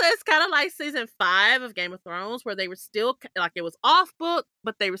was going to say it's kind of like season 5 of Game of Thrones where they were still like it was off book,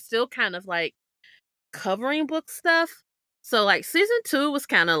 but they were still kind of like covering book stuff. So like season 2 was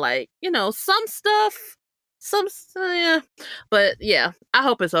kind of like, some stuff, yeah. But yeah, I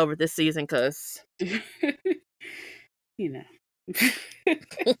hope it's over this season because,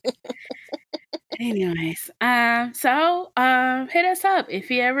 Anyways, so hit us up if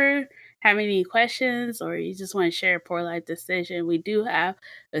you ever have any questions or you just want to share a Poor Life Decision. We do have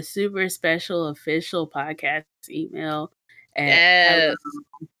a super special official podcast email at yes.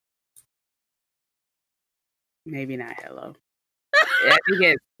 Maybe not hello. I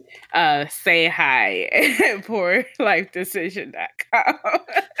think it's say hi at poorlifedecision.com.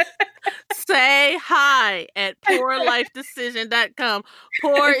 Say hi at poorlifedecision.com.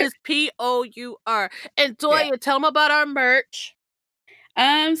 Poor is POUR. And Toya, tell them about our merch.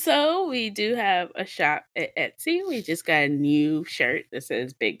 So we do have a shop at Etsy. We just got a new shirt that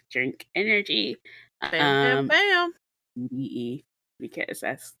says Big Drink Energy. Bam, bam, BE, because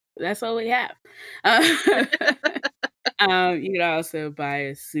that's all we have. You can also buy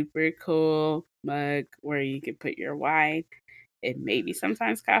a super cool mug where you can put your wine and maybe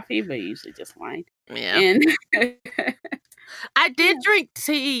sometimes coffee, but usually just wine. Yeah. And I did drink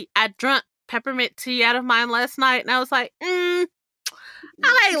tea. I drank peppermint tea out of mine last night, and I was like, I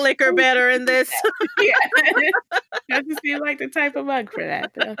like liquor better in this. Yeah. Doesn't seem like the type of mug for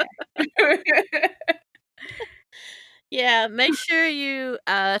that, but okay. Yeah, make sure you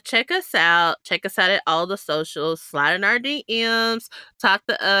check us out. Check us out at all the socials. Slide in our DMs. Talk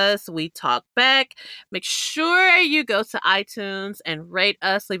to us. We talk back. Make sure you go to iTunes and rate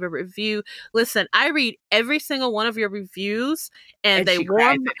us. Leave a review. Listen, I read every single one of your reviews, and they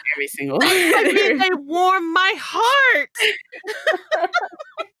warm every single one. they warm my heart.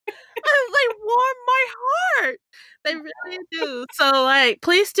 They warm my heart. They really do. So, like,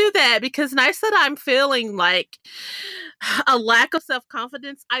 please do that because nice that I'm feeling like a lack of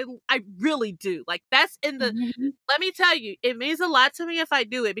self-confidence. I really do. Like, that's in the. Let me tell you, it means a lot to me if I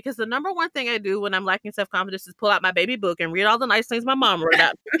do it because the number one thing I do when I'm lacking self-confidence is pull out my baby book and read all the nice things my mom wrote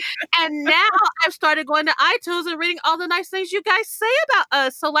about. And now I've started going to iTunes and reading all the nice things you guys say about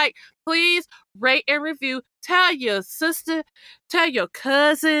us. So, like, please rate and review. Tell your sister, tell your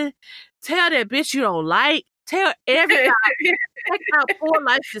cousin, tell that bitch you don't like, tell everybody. Check out Poor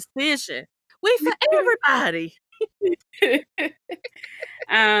Life Decision. We for everybody.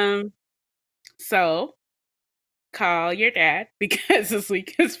 So call your dad because this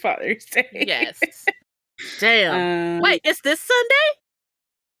week is Father's Day. Yes. Damn. Wait, it's this Sunday?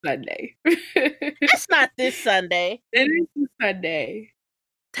 Sunday. It's not this Sunday. It is this Sunday.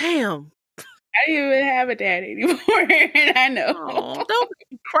 Damn. I don't even have a dad anymore, and I know. Oh, don't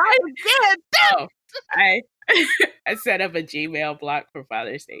cry again. Oh, I set up a Gmail block for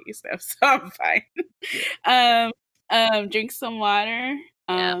Father's Day stuff, so I'm fine. Drink some water.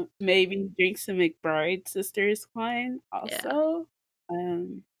 Yeah. Maybe drink some McBride Sisters wine also.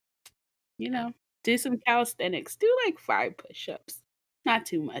 Yeah. Do some calisthenics. Do like 5 push-ups. Not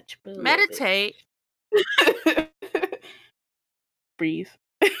too much, but meditate. Breathe.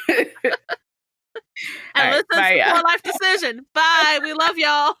 And listen to Poor Life Decision. Bye. We love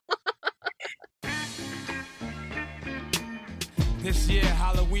y'all. This year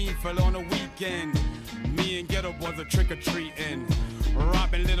Halloween fell on a weekend. Me and Ghetto Boys are trick-or-treating,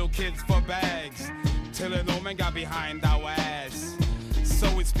 robbing little kids for bags, till an old man got behind our ass.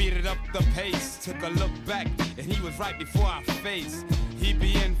 So we speeded up the pace, took a look back, and he was right before our face. He'd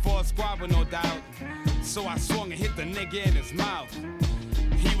be in for a squabble, no doubt. So I swung and hit the nigga in his mouth.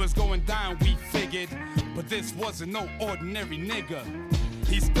 He was going down, we figured, but this wasn't no ordinary nigga.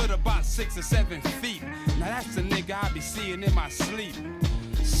 He stood about 6 or 7 feet. Now that's the nigga I be seeing in my sleep.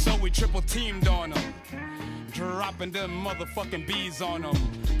 So we triple teamed on him, dropping them motherfucking bees on him.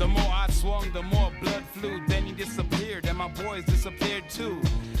 The more I swung, the more blood flew. Then he disappeared, and my boys disappeared too.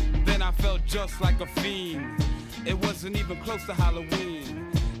 Then I felt just like a fiend. It wasn't even close to Halloween.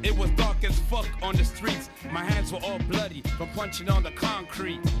 It was dark as fuck on the streets. My hands were all bloody from punching on the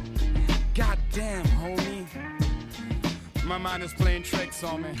concrete. Goddamn, homie. My mind is playing tricks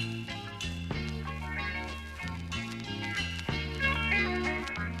on me.